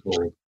being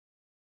told.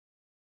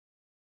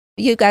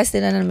 You guys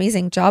did an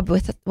amazing job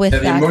with the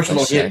that.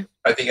 Emotional hit.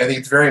 I think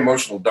it's a very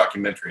emotional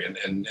documentary,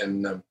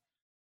 and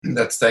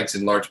that's thanks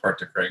in large part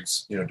to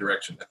Craig's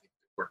direction. I think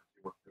it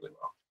worked really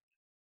well.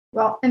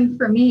 Well, and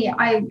for me,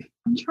 I'm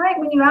trying,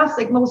 when you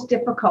ask most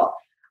difficult,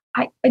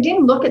 I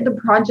didn't look at the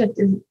project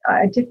as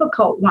a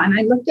difficult one.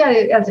 I looked at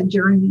it as a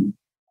journey.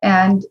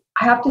 And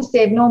I have to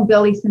say, I've known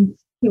Billy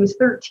since he was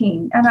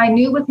 13. And I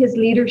knew with his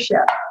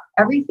leadership,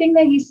 everything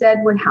that he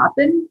said would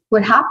happen.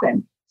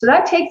 So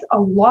that takes a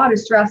lot of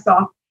stress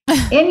off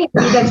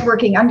anybody that's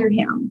working under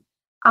him.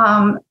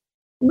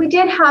 We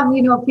did have,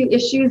 a few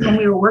issues when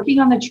we were working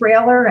on the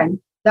trailer, and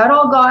that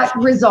all got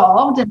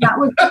resolved, and that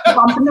was a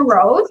bump in the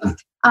road.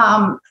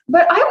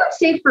 But I would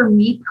say for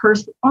me,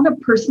 on a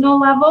personal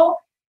level,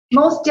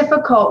 most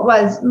difficult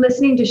was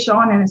listening to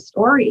Sean and his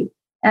story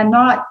and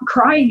not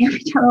crying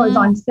every time I was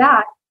on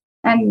set,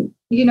 and,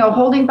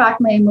 holding back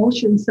my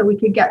emotions so we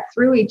could get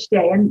through each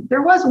day. And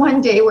there was one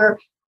day where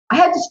I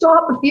had to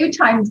stop a few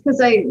times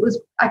because I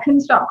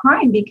couldn't stop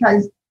crying,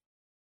 because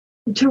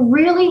to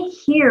really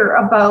hear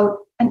about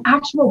an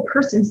actual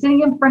person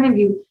sitting in front of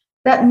you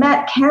that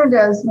met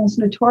Canada's most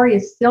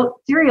notorious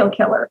serial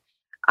killer,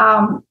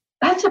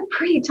 that's a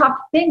pretty tough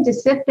thing to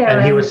sit there.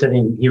 And he was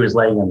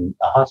laying in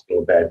a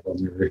hospital bed when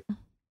we were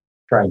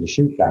trying to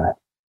shoot that.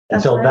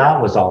 And so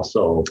that was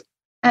also.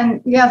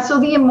 And so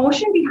the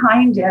emotion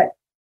behind it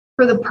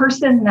for the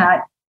person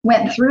that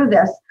went through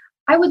this,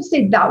 I would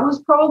say that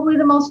was probably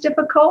the most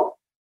difficult.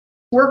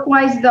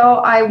 Work-wise, though,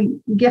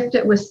 I'm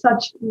gifted with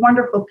such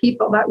wonderful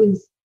people. That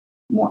was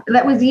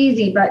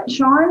easy. But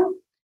Sean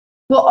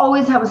will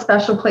always have a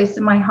special place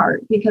in my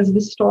heart because of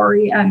his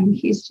story. And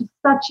he's just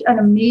such an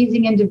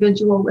amazing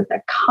individual with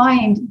a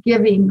kind,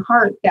 giving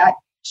heart that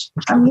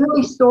I'm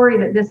really sorry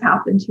that this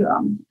happened to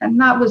him. And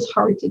that was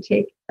hard to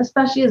take,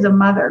 especially as a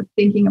mother,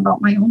 thinking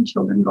about my own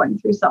children going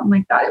through something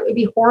like that. It would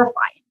be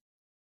horrifying.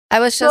 I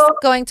was just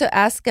going to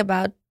ask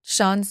about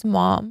Sean's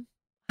mom.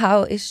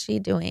 How is she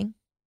doing?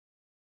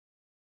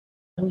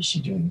 How is she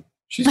doing?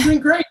 She's doing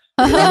great.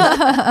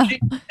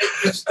 It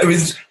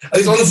was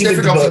almost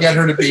difficult to get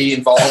her to be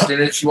involved in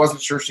it. She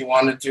wasn't sure she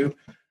wanted to,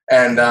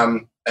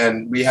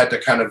 and we had to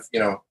kind of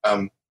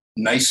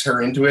nice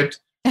her into it.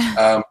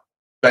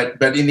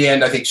 But in the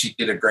end, I think she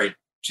did a great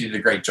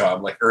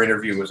job. Like, her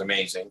interview was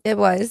amazing. It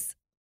was.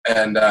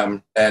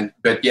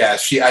 But yeah,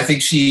 I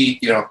think she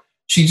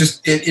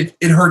just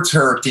it hurts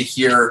her to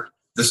hear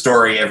the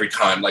story every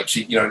time. Like,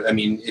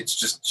 it's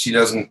just she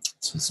doesn't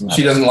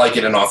like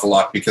it an awful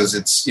lot because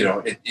it's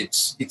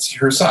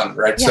her son,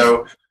 right?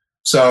 Yeah.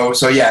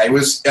 So yeah, it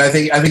was. I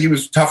think it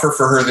was tougher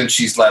for her than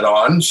she's let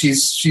on.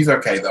 She's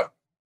okay though.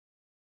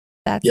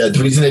 The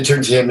reason I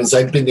turned to him is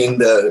I've been in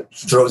the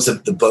throes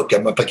of the book.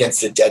 I'm up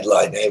against the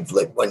deadline. I have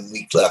 1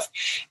 week left,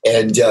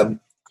 and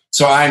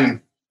So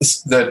I'm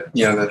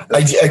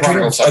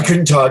I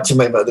couldn't talk to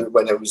my mother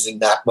when I was in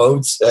that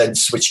mode and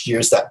switch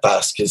gears that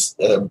fast because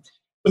my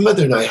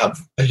mother and I have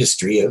a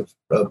history of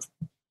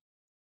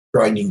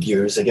grinding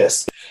gears, I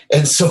guess.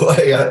 And so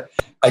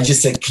I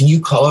just said, can you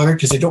call her?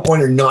 Because I don't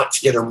want her not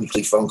to get her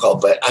weekly phone call,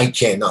 but I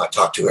cannot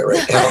talk to her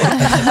right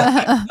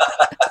now.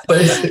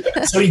 But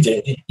so he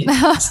did.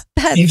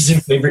 Steve's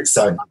her favorite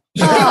son.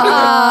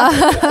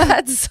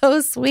 That's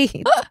so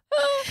sweet.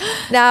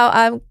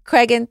 Now,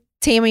 Craig and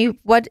Tammy,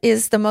 what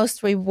is the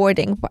most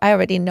rewarding? I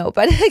already know,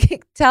 but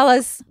tell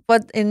us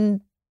what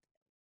in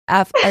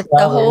the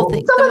whole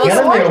thing.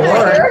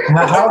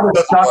 How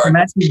the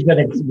documentary's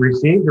been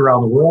received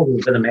around the world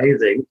has been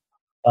amazing.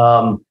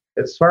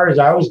 As far as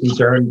I was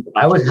concerned,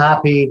 I was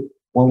happy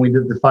when we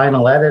did the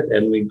final edit,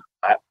 and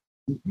I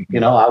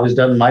was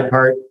done my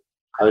part.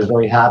 I was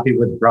very happy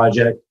with the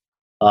project.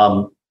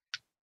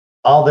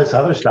 All this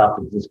other stuff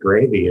is just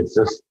gravy. It's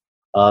just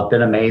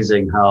been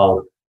amazing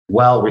how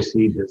well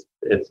received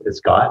it's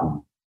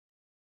gotten.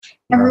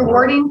 And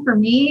rewarding for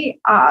me,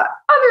 other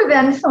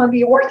than some of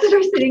the awards that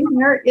are sitting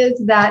here, is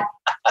that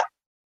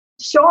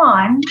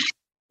Sean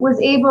was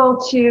able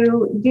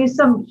to do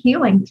some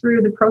healing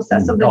through the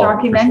process of the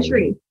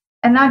documentary.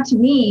 And that to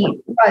me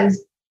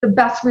was the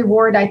best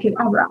reward I could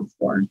ever ask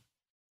for.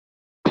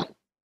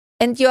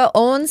 And your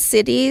own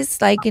cities,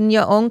 like in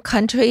your own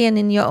country and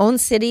in your own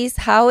cities,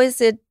 how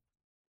is it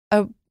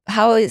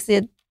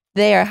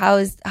there?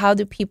 How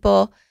do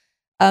people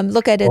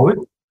look at it? Well,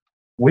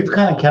 we've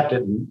kind of kept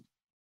it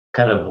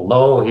kind of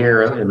low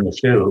here in the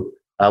Soo.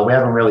 We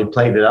haven't really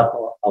played it up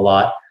a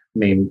lot. I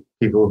mean,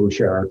 people who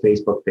share our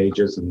Facebook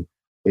pages and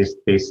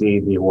they see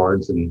the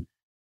awards and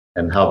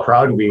how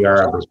proud we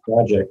are of this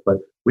project, but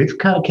we've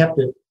kind of kept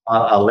it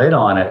a lid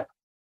on it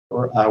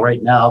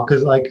right now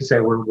because, like I say,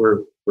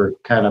 we're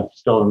kind of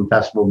still in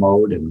festival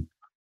mode and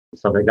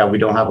stuff like that. We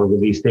don't have a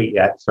release date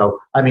yet, so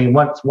I mean,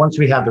 once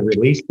we have the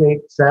release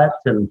date set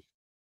and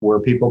where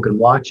people can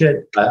watch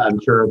it, I'm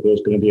sure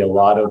there's going to be a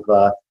lot of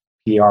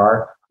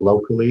PR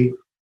locally.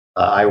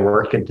 I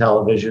work in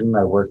television.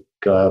 I work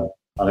on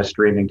a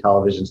streaming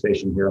television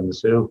station here in the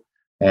Soo,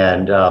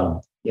 and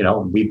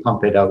we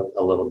pump it out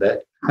a little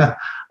bit,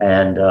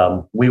 and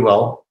we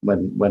will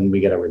when we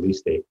get a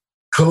release date.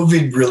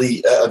 COVID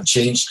really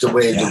changed the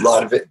way a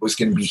lot of it was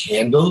going to be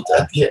handled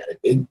at the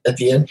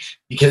end,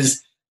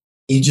 because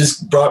he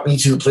just brought me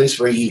to a place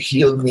where you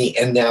healed me,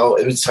 and now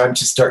it was time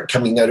to start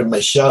coming out of my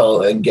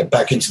shell and get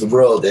back into the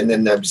world. And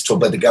then I was told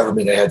by the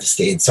government I had to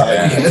stay inside.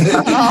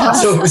 Yeah.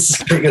 So it was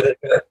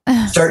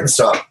start and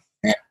stop.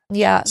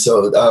 Yeah.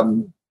 So,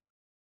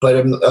 but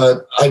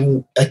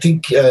I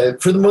think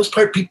for the most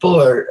part, people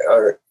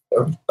are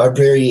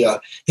very.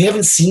 They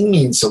haven't seen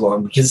me in so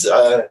long because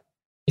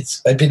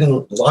I've been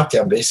in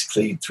lockdown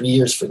basically 3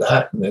 years for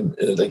that, and then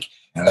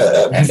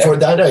before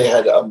that I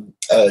had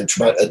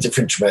a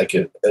different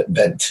traumatic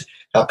event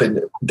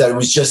happen that I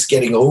was just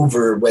getting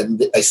over when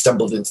I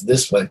stumbled into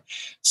this one.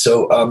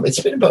 So it's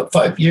been about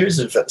 5 years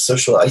of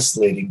social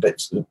isolating,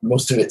 but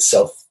most of it's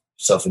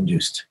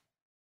self-induced.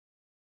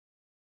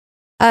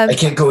 I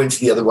can't go into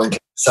the other one.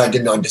 Signed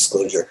a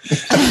non-disclosure.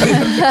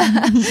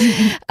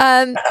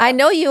 I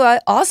know you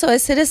are also a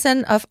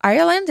citizen of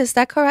Ireland. Is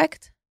that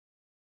correct?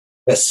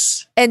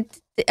 Yes. And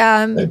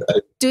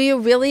do you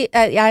really?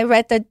 I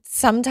read that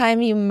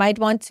sometime you might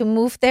want to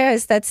move there.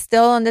 Is that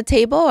still on the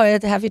table, or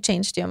have you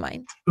changed your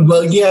mind?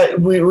 Well, yeah,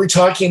 we were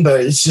talking about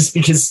it. It's just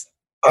because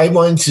I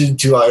wanted to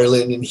do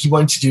Ireland and he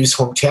wanted to do his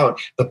hometown,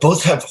 but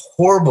both have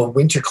horrible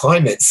winter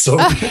climates. So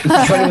we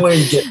kind of want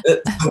to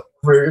get.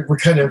 We're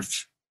kind of.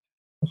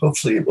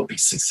 Hopefully it will be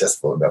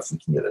successful enough we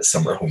can get a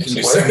summer home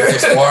somewhere.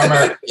 It's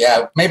warmer.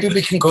 Yeah, maybe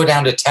we can go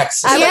down to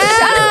Texas.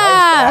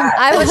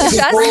 I was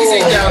just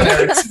freezing down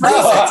there. It's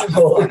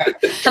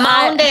freezing. Come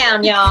on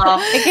down, y'all.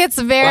 It gets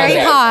very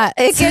hot.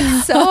 It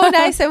gets so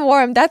nice and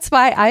warm. That's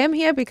why I am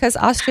here, because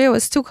Austria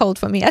was too cold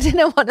for me. I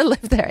didn't want to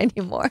live there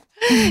anymore.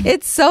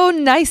 It's so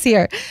nice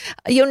here.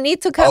 You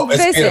need to come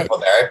visit. It's beautiful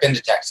there. I've been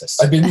to Texas.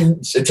 I've been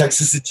in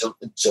Texas in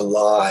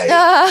July.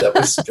 That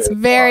was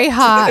very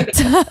hot.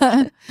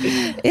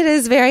 It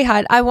is very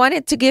hard. I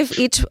wanted to give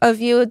each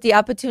of you the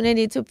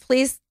opportunity to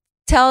please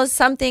tell us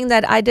something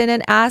that I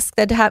didn't ask,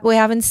 that we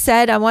haven't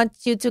said. I want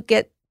you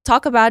to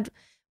talk about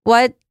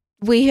what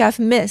we have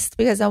missed,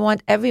 because I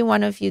want every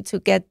one of you to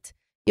get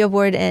your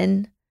word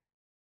in.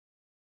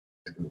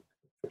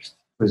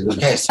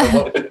 Okay,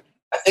 so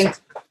I think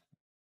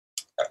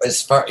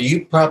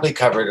you probably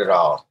covered it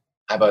all.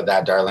 How about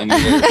that, darling?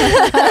 It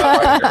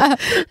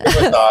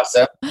was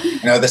awesome.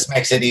 This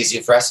makes it easy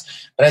for us.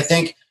 But I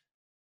think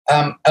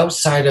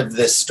outside of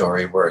this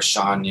story where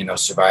Sean,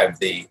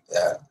 survived the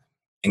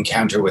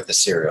encounter with the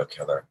serial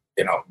killer,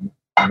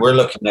 we're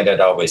looking at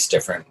it always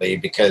differently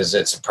because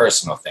it's a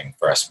personal thing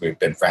for us. We've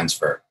been friends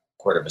for a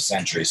quarter of a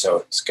century, so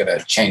it's going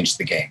to change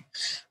the game.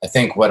 I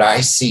think what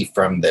I see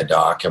from the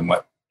doc and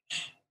what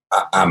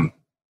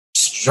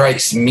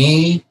strikes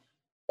me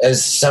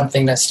as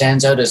something that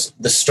stands out is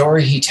the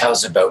story he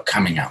tells about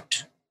coming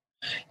out.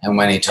 And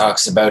when he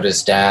talks about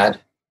his dad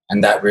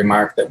And that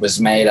remark that was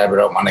made, I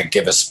don't want to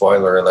give a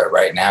spoiler alert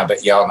right now,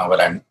 but y'all know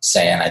what I'm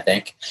saying, I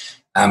think.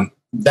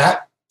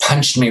 That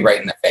punched me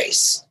right in the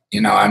face. You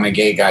know, I'm a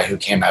gay guy who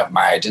came out.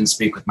 I didn't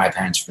speak with my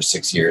parents for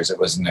 6 years. It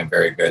wasn't a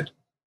very good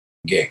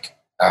gig.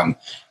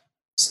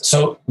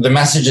 So the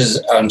messages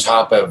on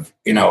top of,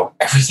 you know,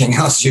 everything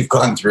else you've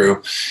gone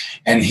through,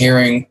 and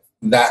hearing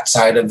that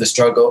side of the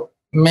struggle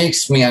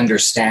makes me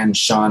understand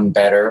Sean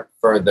better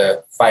for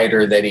the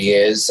fighter that he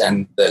is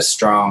and the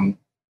strong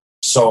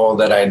soul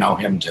that I know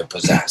him to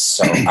possess.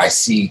 So I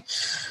see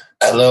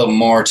a little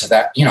more to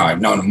that. You know, I've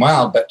known him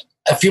well, but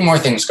a few more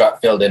things got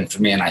filled in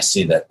for me, and I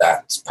see that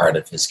that's part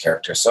of his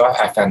character. So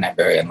I found that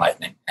very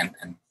enlightening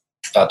and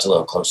felt a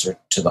little closer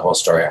to the whole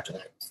story after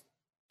that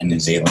in New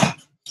Zealand.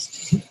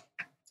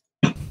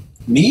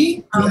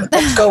 Me?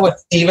 Let's go with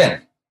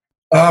Steven.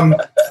 No,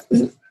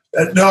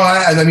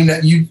 I mean,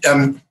 you.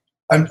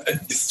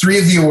 3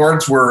 of the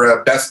awards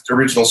were Best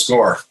Original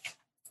Score.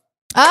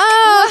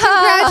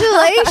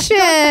 Oh,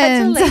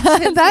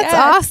 congratulations. That's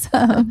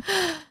awesome.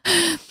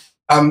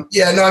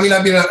 Yeah, no, I mean,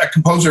 I've been a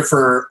composer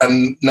for a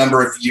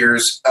number of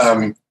years.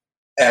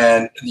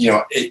 And, you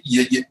know,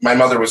 my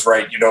mother was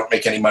right. You don't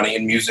make any money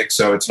in music.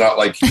 So it's not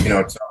like, you know,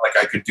 it's not like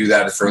I could do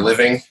that for a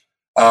living.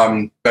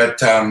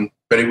 But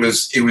it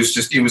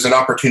was an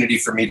opportunity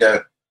for me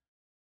to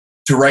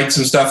write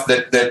some stuff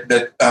that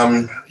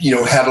you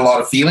know, had a lot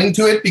of feeling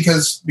to it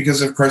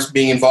because of course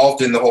being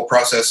involved in the whole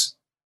process,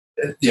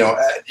 you know,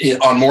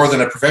 on more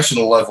than a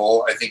professional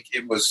level, I think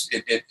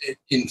it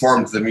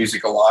informed the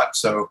music a lot.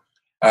 So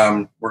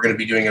we're going to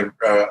be doing a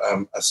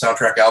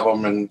soundtrack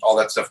album and all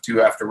that stuff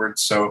too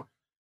afterwards. So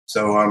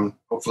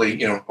hopefully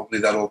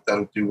that'll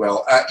do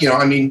well. You know,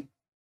 I mean,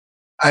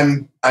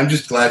 I'm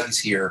just glad he's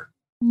here.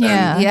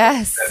 Yeah.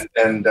 Yes.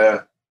 And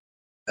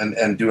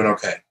doing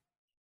okay.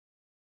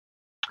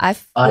 I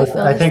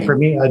think for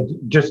me,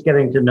 just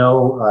getting to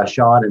know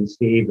Sean and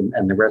Steve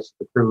and the rest of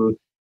the crew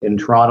in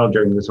Toronto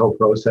during this whole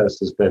process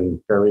has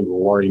been very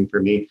rewarding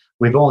for me.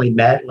 We've only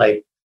met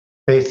like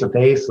face to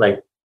face,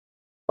 like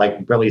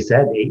Billy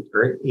said, 8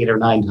 or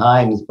 9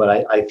 times, but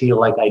I feel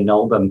like I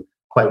know them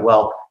quite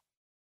well.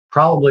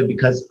 Probably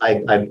because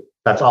I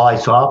that's all I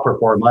saw for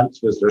 4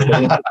 months was their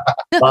thing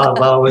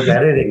while I was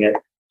editing it.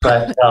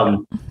 But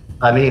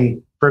I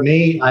mean, for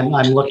me, I'm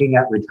looking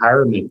at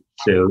retirement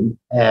soon,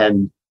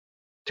 and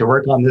to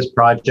work on this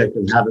project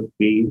and have it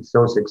be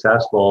so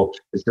successful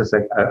is just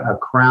like a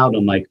crown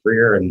on my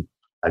career, and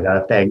I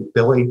gotta thank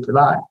Billy for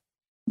that.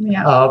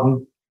 Yeah.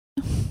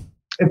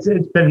 It's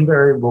been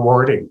very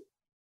rewarding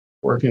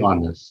working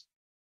on this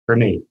for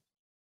me.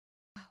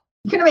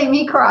 You're gonna make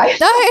me cry.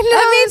 I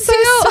know, it's so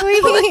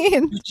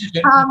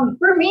sweet.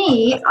 For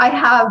me, I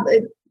have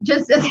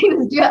just as he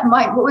was doing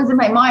what was in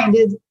my mind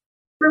is,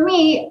 for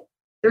me,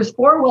 there's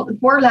 4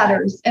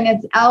 letters, and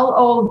it's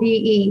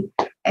LOVE.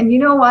 And you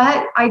know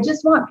what? I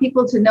just want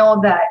people to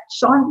know that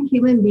Sean's a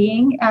human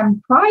being,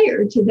 and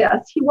prior to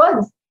this, he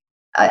was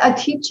a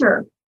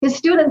teacher. His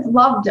students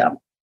loved him.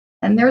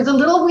 And there's a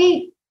little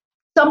wee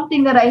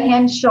something that I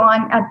hand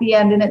Sean at the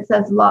end, and it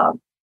says love.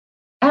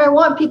 And I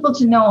want people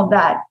to know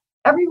that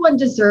everyone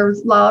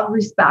deserves love,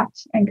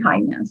 respect, and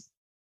kindness.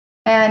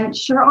 And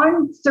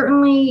Sean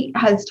certainly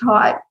has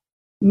taught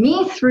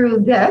me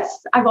through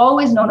this. I've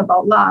always known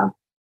about love,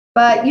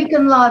 but you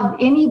can love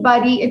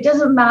anybody. It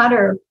doesn't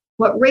matter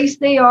what race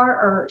they are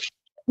or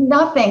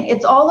nothing.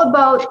 It's all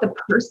about the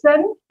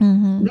person,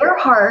 their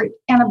heart,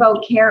 and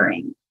about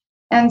caring.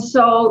 And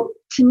so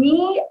to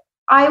me,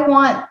 I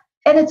want,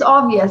 and it's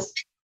obvious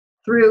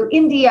through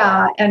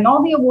India and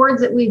all the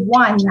awards that we've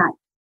won, that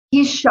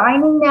he's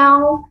shining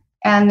now,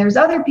 and there's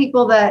other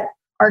people that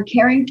are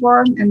caring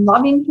for him and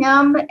loving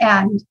him.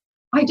 And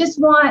I just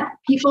want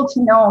people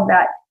to know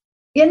that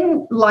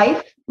in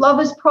life, love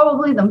is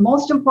probably the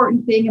most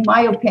important thing, in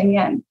my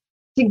opinion,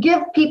 to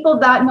give people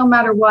that no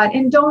matter what,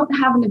 and don't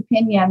have an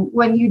opinion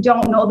when you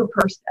don't know the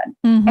person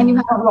and you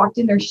haven't walked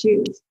in their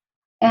shoes.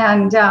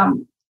 And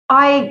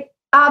I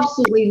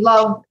absolutely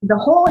love the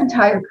whole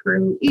entire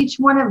crew. Each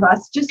one of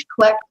us just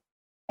clicked,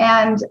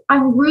 and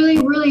I'm really,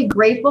 really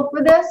grateful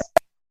for this.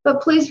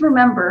 But please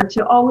remember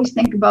to always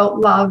think about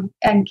love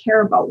and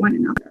care about one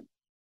another.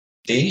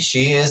 See,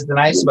 she is the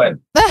nice one.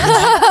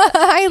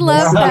 I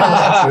love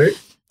that.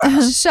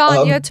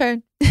 Sean, your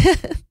turn.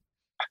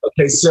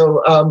 Okay,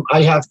 so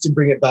I have to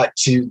bring it back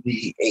to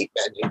the 8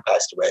 men who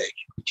passed away,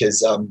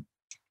 because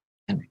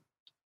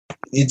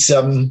it's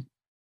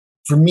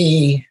for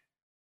me.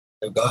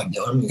 Oh God,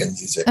 no! I'm going to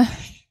use it.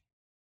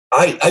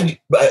 I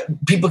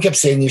people kept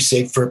saying you're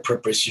saved for a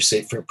purpose. You're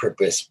saved for a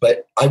purpose,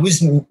 but I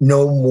was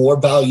no more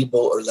valuable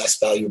or less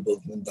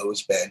valuable than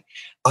those men.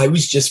 I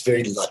was just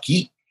very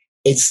lucky.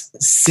 It's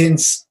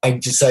since I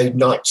decided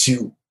not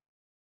to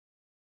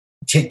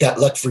take that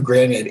luck for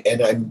granted,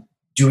 and I'm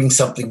doing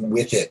something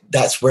with it.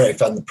 That's where I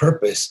found the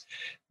purpose.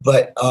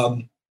 But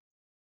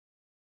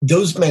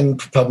those men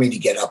propelled me to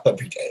get up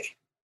every day,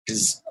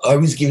 because I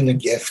was given a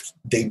gift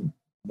they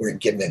weren't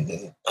given,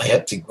 and I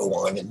had to go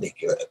on and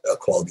make a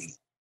quality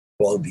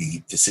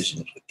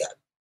decisions with that.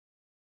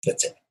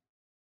 That's it.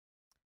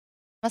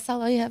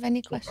 Marcella, you have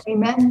any questions?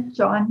 Amen,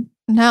 John.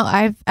 No,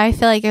 I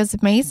feel like it was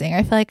amazing.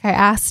 I feel like I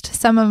asked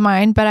some of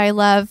mine, but I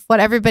love what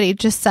everybody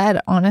just said,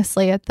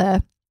 honestly, at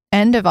the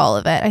end of all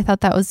of it. I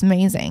thought that was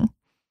amazing.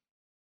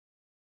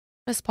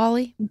 Miss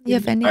Polly, you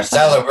have any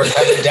Marcella, we're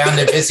coming down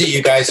to visit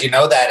you guys. You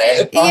know that,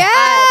 eh? Yeah,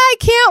 I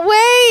can't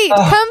wait.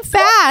 Come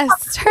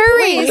fast.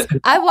 Hurry.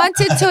 I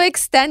wanted to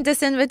extend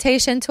this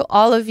invitation to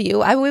all of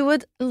you. We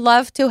would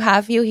love to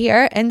have you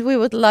here, and we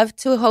would love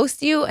to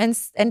host you and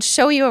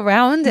show you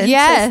around. And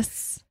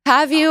yes.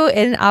 Have you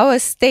in our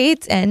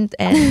state and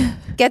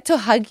get to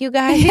hug you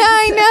guys. Yeah,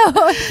 I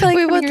know.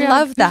 We would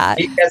love that.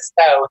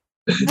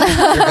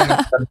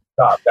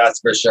 That's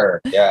for sure.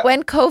 Yeah.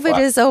 When COVID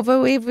is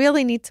over, we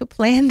really need to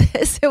plan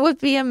this. It would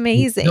be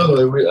amazing. No,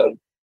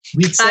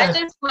 I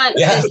just want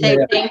to say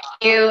thank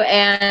you.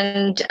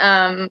 And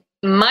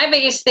my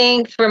biggest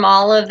thing from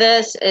all of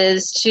this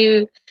is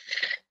to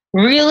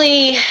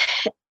really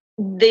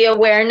the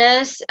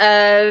awareness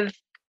of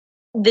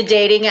the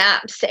dating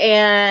apps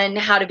and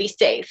how to be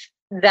safe.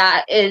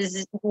 That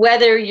is,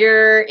 whether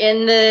you're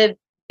in the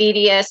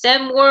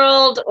BDSM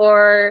world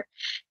or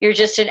you're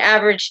just an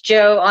average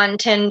Joe on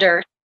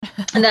Tinder.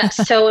 And that's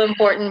so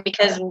important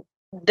because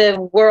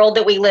the world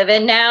that we live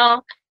in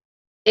now,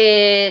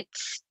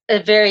 it's a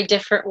very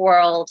different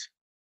world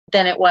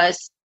than it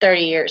was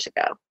 30 years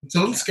ago. It's a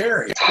little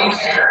scary.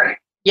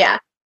 Yeah.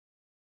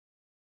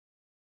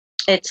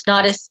 It's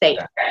not as safe.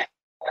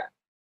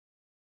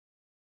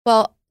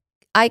 Well,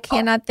 I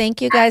cannot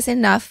thank you guys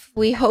enough.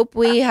 We hope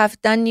we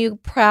have done you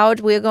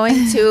proud. We're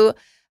going to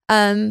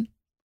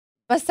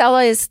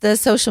Marcella is the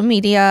social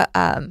media.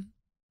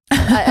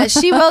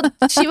 She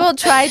will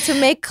try to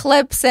make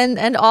clips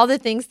and all the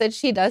things that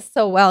she does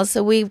so well.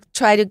 So we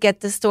try to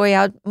get the story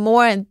out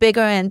more and bigger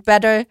and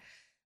better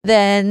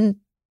than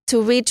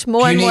to reach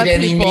more and more people.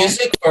 Do you need any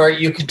music, or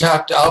you can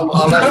talk to? I'll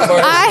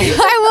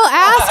I will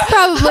ask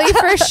probably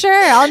for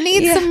sure. I'll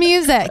need some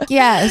music.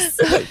 Yes,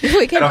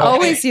 we can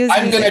always use.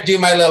 I'm going to do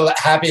my little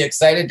happy,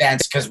 excited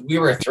dance because we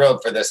were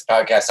thrilled for this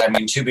podcast. I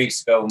mean, 2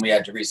 weeks ago when we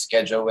had to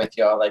reschedule with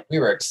y'all, like we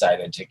were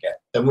excited to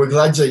get. And we're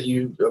glad that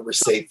you were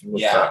safe.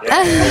 Yeah.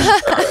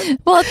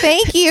 Well,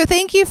 thank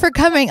you for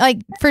coming,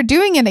 for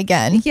doing it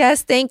again.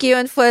 Yes, thank you,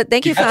 and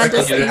thank you for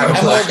understanding. And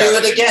we'll do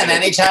it again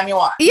anytime you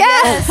want.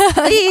 Yes,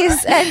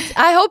 please, and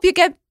I hope you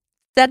get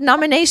that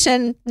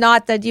nomination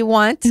nod that you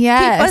want.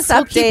 Yes, keep us updated.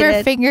 We'll keep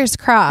your fingers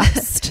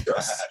crossed.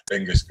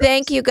 Fingers crossed.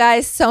 Thank you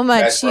guys so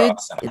much.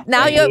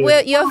 Now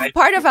you're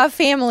part of our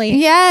family.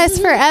 Yes,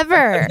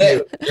 forever.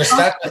 You're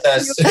stuck with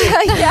us.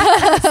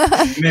 Yes.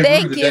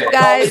 Thank you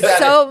guys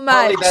so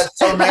much. Polly, that's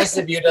so nice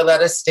of you to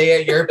let us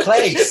stay at your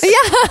place.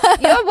 Yeah,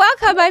 you're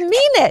welcome. I mean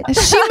it.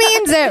 She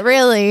means it,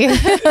 really.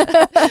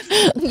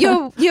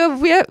 You're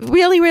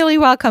really, really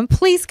welcome.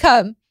 Please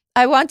come.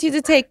 I want you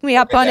to take me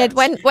up on it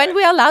when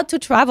we're allowed to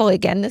travel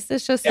again. This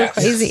is just so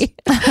crazy.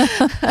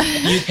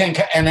 You can,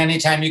 and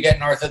anytime you get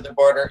north of the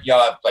border, you'll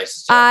have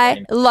places.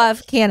 I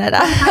love Canada.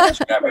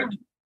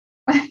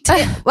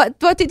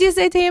 What did you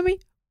say, Tammy?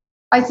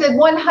 I said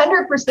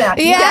 100%.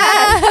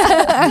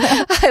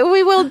 Yeah.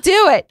 We will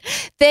do it.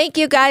 Thank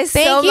you guys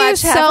so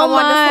much. Have a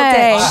wonderful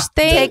day.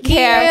 Take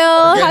care.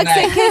 Hugs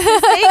and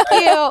kisses.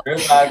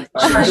 Thank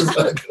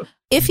you.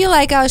 If you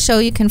like our show,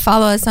 you can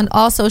follow us on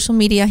all social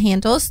media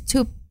handles.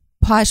 Two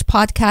Posh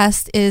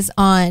Podcast is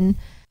on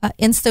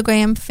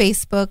Instagram,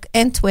 Facebook,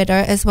 and Twitter,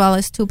 as well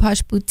as Two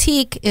Posh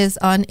Boutique is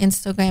on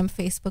Instagram,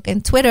 Facebook,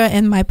 and Twitter.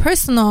 And my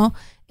personal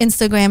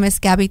Instagram is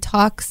Gabby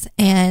Talks,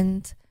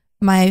 and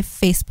my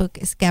Facebook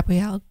is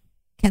Gabrielle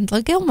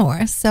Kendler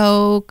Gilmore.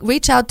 So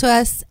reach out to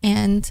us,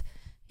 and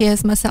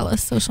here's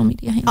Marcella's social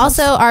media handles.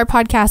 Also, our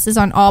podcast is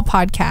on all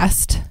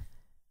podcast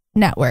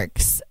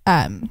networks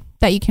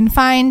that you can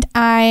find.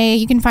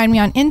 You can find me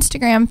on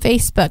Instagram,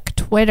 Facebook,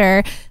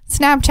 Twitter,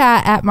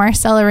 Snapchat at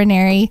Marcella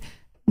Ranieri.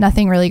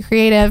 Nothing really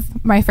creative.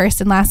 My first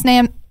and last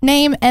name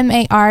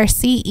MarcellaRaneri.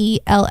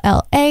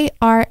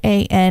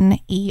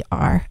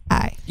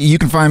 You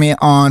can find me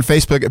on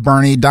Facebook at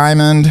Bernie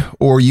Diamond,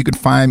 or you can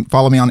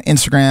follow me on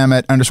Instagram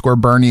at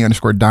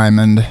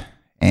 _Bernie_Diamond.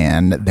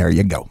 And there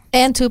you go.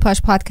 And Two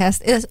Posh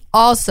Podcast is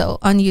also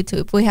on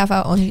YouTube. We have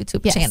our own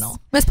YouTube channel.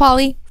 Miss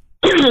Polly?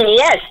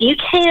 Yes, you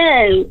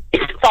can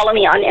follow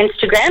me on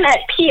Instagram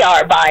at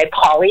PR by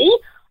Polly.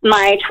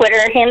 My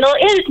Twitter handle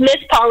is Miss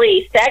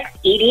Polly Sex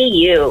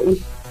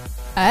EDU.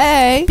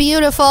 Hey.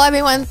 Beautiful,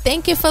 everyone.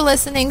 Thank you for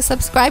listening.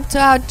 Subscribe to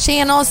our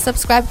channel.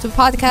 Subscribe to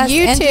podcast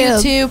and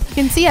YouTube. You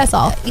can see us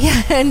all.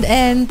 Yeah,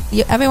 and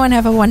everyone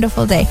have a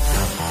wonderful day.